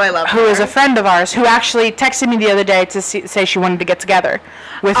Leanna. Oh, I love her. Who is a friend of ours, who actually texted me the other day to say she wanted to get together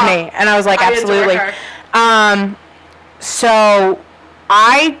with me. And I was like, absolutely. So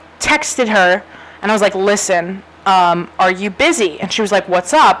I texted her, and I was like, listen, are you busy? And she was like,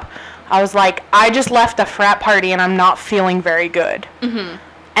 what's up? I was like, I just left a frat party, and I'm not feeling very good.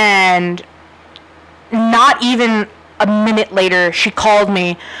 And not even a minute later, she called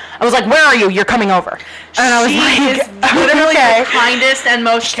me. I was like, where are you? You're coming over. And I was she is literally the kindest and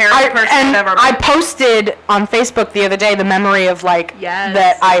most caring person I've ever met. I posted on Facebook the other day the memory of, like,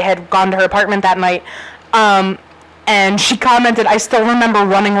 that I had gone to her apartment that night. And she commented, I still remember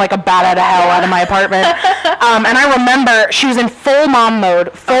running like a bat out of hell out of my apartment. And I remember she was in full mom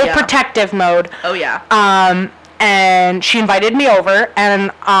mode, full protective mode. Oh, yeah. And she invited me over,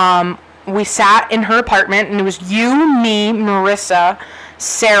 and we sat in her apartment, and it was you, me, Marissa,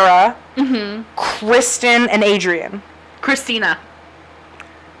 Sarah, Kristen, and Adrian. Christina.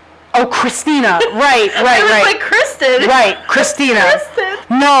 Oh, Christina. Right. I was like, Kristen. Right, Christina.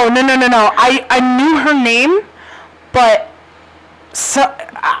 Kristen. No. I knew her name, but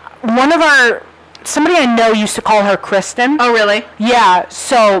somebody I know used to call her Kristen. Oh, really? Yeah,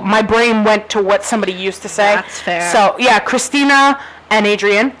 so my brain went to what somebody used to say. That's fair. So, yeah, Christina and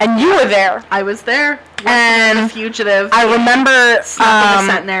Adrian, and you were there. I was there. And the fugitive. I remember the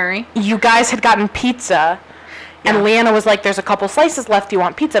centenary. You guys had gotten pizza, And Leanna was like, there's a couple slices left. Do you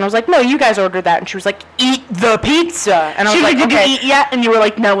want pizza? And I was like, no, you guys ordered that. And she was like, eat the pizza. And I was like, did okay. you eat yet? And you were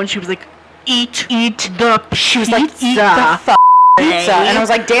like, no. And she was like, eat the pizza. She was like, eat the pizza. And I was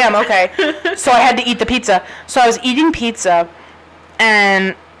like, damn, okay. So I had to eat the pizza. So I was eating pizza,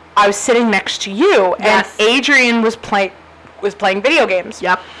 and I was sitting next to you, and Adrian was playing video games.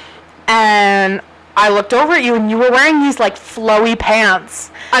 Yep. And I looked over at you, and you were wearing these, like, flowy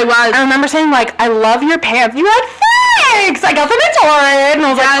pants. I was. I remember saying, like, I love your pants. You were like, thanks! I got them at Torrid. And I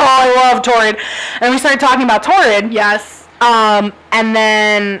was like, oh, I love Torrid. And we started talking about Torrid. Yes. And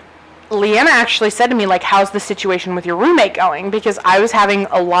then Leanna actually said to me, like, how's the situation with your roommate going? Because I was having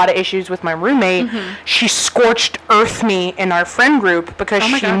a lot of issues with my roommate. She scorched earth me in our friend group because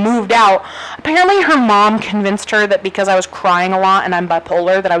she moved out. Apparently her mom convinced her that because I was crying a lot and I'm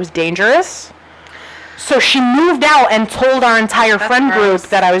bipolar that I was dangerous. So she moved out and told our entire friend group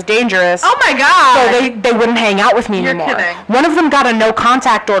that I was dangerous. Oh my god! So they wouldn't hang out with me anymore. You're kidding. One of them got a no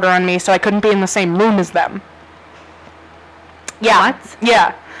contact order on me, so I couldn't be in the same room as them. Yeah. What?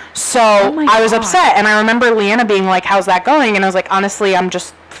 Yeah. So I was upset, and I remember Leanna being like, how's that going? And I was like, honestly, I'm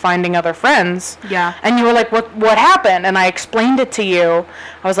just finding other friends. Yeah. And you were like, what happened? And I explained it to you.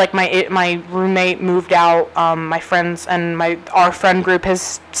 I was like, my roommate moved out, my friends and our friend group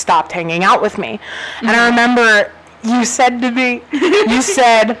has stopped hanging out with me. And I remember you said to me, you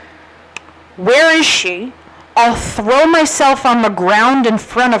said, where is she? I'll throw myself on the ground in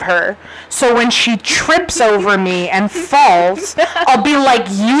front of her, so when she trips over me and falls, I'll be like,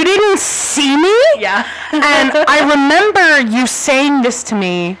 you didn't see me? Yeah. And I remember you saying this to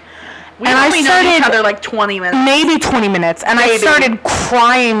me. We only know each other like 20 minutes. Maybe 20 minutes. And I started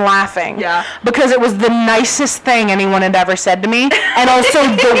crying laughing. Yeah. Because it was the nicest thing anyone had ever said to me. And also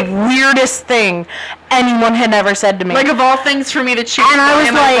the weirdest thing anyone had ever said to me. Like, of all things for me to choose, and I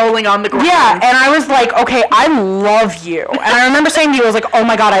was like, rolling on the ground. Yeah, and I was like, okay, I love you. And I remember saying to you, I was like, oh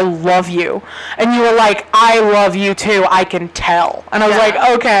my god, I love you. And you were like, I love you too, I can tell. And I was like,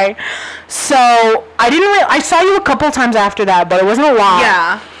 okay. So I saw you a couple times after that, but it wasn't a lot.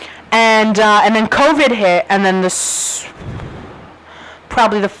 Yeah. And then COVID hit, and then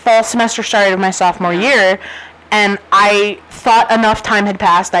probably the fall semester started of my sophomore year, and I thought enough time had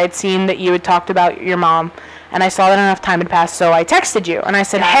passed. I had seen that you had talked about your mom, and I saw that enough time had passed, so I texted you, and I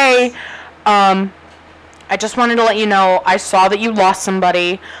said, hey, I just wanted to let you know, I saw that you lost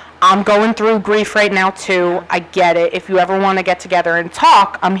somebody. I'm going through grief right now, too. I get it. If you ever want to get together and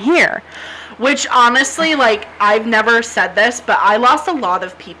talk, I'm here. Which, honestly, like, I've never said this, but I lost a lot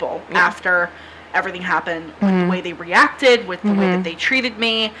of people after everything happened. With the way they reacted, with the way that they treated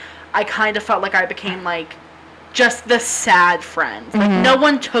me. I kind of felt like I became, like, just the sad friend. Like, no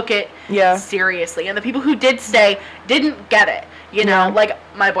one took it seriously. And the people who did stay didn't get it. You know, like,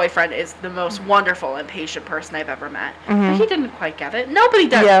 my boyfriend is the most wonderful and patient person I've ever met. But he didn't quite get it. Nobody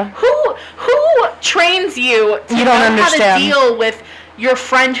does. Yeah. Who trains you to know how to deal with your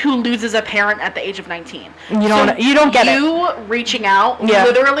friend who loses a parent at the age of 19? You don't get it. You reaching out,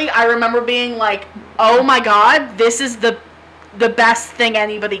 literally, I remember being like, oh my god, this is the best thing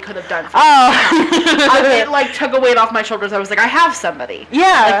anybody could have done for me. It, like, took a weight off my shoulders. I was like, I have somebody.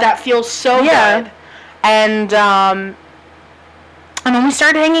 Yeah. Like, that feels so good. And then we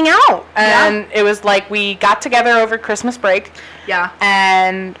started hanging out, and it was like we got together over Christmas break. Yeah.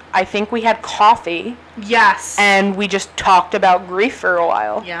 And I think we had coffee. Yes. And we just talked about grief for a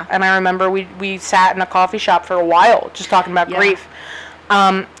while. Yeah. And I remember we sat in a coffee shop for a while just talking about grief.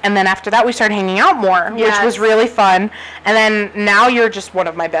 And then after that we started hanging out more, which was really fun. And then now you're just one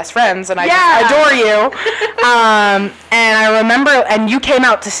of my best friends, and I just adore you. And I remember, and you came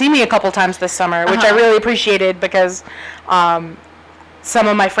out to see me a couple times this summer, which I really appreciated because some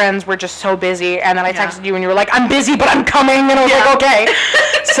of my friends were just so busy, and then I texted you and you were like, I'm busy, but I'm coming, and I was like, okay.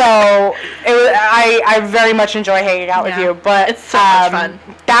 So I very much enjoy hanging out with you, but it's so much fun.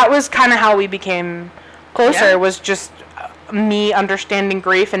 That was kind of how we became closer, was just me understanding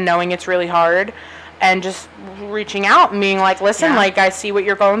grief and knowing it's really hard, and just reaching out and being like, listen, like, I see what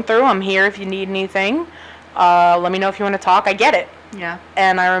you're going through, I'm here if you need anything, let me know if you want to talk, I get it. Yeah.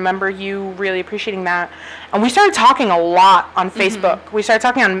 And I remember you really appreciating that. And we started talking a lot on Facebook. We started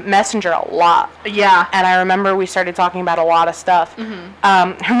talking on Messenger a lot. Yeah. And I remember we started talking about a lot of stuff.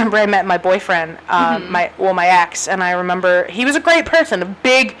 I remember I met my boyfriend, my ex, and I remember he was a great person, a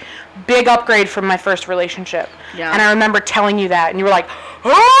big upgrade from my first relationship. Yeah. And I remember telling you that, and you were like,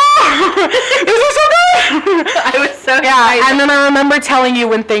 oh, this is so good. I was so excited. And then I remember telling you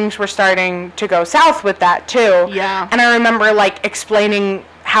when things were starting to go south with that too. Yeah. And I remember, like, explaining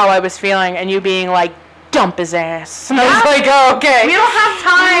how I was feeling, and you being like, dump his ass. And I was like, oh, okay. We don't have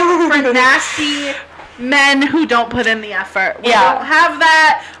time for nasty men who don't put in the effort. We Yeah. don't have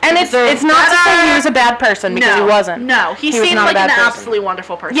that. And it's not to say he was a bad person, because he wasn't. No, he seemed like an absolutely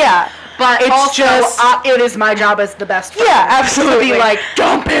wonderful person. Yeah. But it's also, just, it is my job as the best friend. Yeah, absolutely. To be like,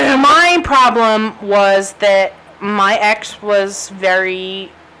 dump him. My problem was that my ex was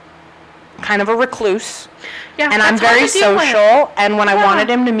very kind of a recluse. Yeah, and I'm very social, and when I wanted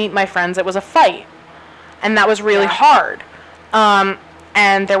him to meet my friends, it was a fight. And that was really hard.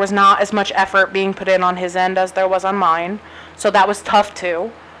 And there was not as much effort being put in on his end as there was on mine. So that was tough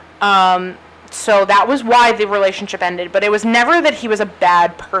too. So that was why the relationship ended. But it was never that he was a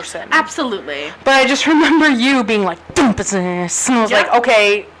bad person. Absolutely. But I just remember you being like, dump this. And I was like,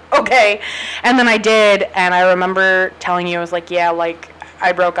 okay. And then I did. And I remember telling you, I was like, yeah, like,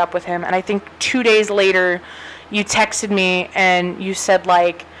 I broke up with him. And I think 2 days later, you texted me and you said,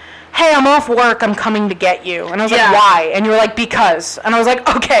 like, hey, I'm off work, I'm coming to get you. And I was like, why? And you were like, because. And I was like,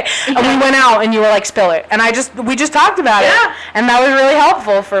 okay. And we went out and you were like, spill it. And we just talked about it. And that was really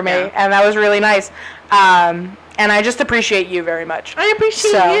helpful for me. Yeah. And that was really nice. And I just appreciate you very much. I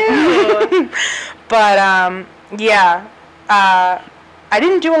appreciate you. But, I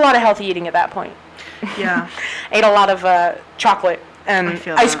didn't do a lot of healthy eating at that point. Yeah. I ate a lot of chocolate and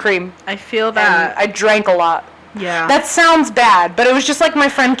ice cream. I feel that. And I drank a lot. Yeah. That sounds bad, but it was just like my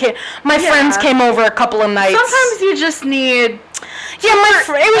friends came over a couple of nights. Sometimes you just need...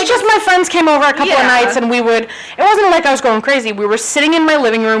 it was just my friends came over a couple of nights, and it wasn't like I was going crazy. We were sitting in my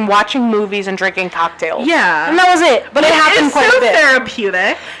living room watching movies and drinking cocktails. Yeah. And that was it. But it happened quite a bit. It's so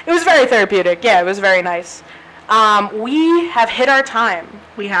therapeutic. It was very therapeutic. Yeah, it was very nice. We have hit our time.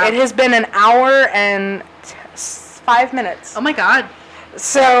 We have. It has been an hour and 5 minutes. Oh my God.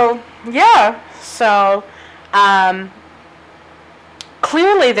 So, yeah. So...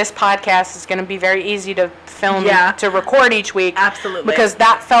 clearly this podcast is going to be very easy to film, to record each week. Absolutely. Because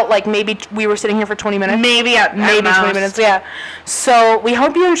that felt like maybe we were sitting here for 20 minutes. Maybe 20 minutes, yeah. So we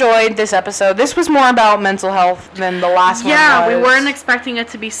hope you enjoyed this episode. This was more about mental health than the last one was. Yeah, we weren't expecting it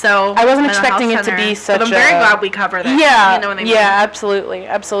to be so... I wasn't expecting it to be such but I'm very glad we covered it. Yeah, you know what I mean? Yeah,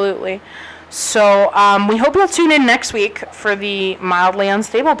 absolutely. So, we hope you'll tune in next week for the Mildly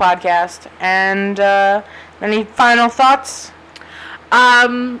Unstable podcast. And, any final thoughts?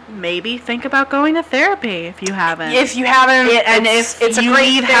 Maybe think about going to therapy if you haven't. If you haven't, if it's a you great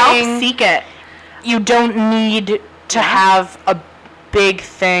need thing. help, seek it. You don't need to have a big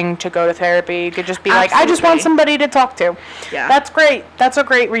thing to go to therapy. You could just be like, I just want somebody to talk to. Yeah. That's great. That's a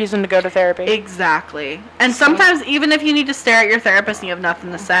great reason to go to therapy. Exactly. And sometimes, even if you need to stare at your therapist and you have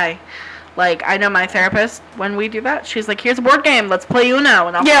nothing to say, like, I know my therapist, when we do that, she's like, here's a board game, let's play Uno.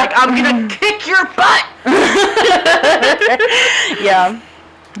 And I'm like, I'm going to kick your butt. Yeah.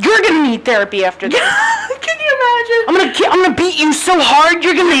 You're going to need therapy after this. Can you imagine? I'm gonna beat you so hard,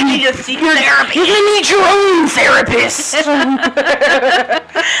 you're going to need therapy. You're going to need your own therapist.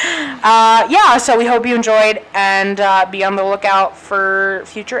 So we hope you enjoyed, and be on the lookout for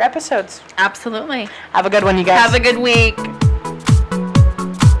future episodes. Absolutely. Have a good one, you guys. Have a good week.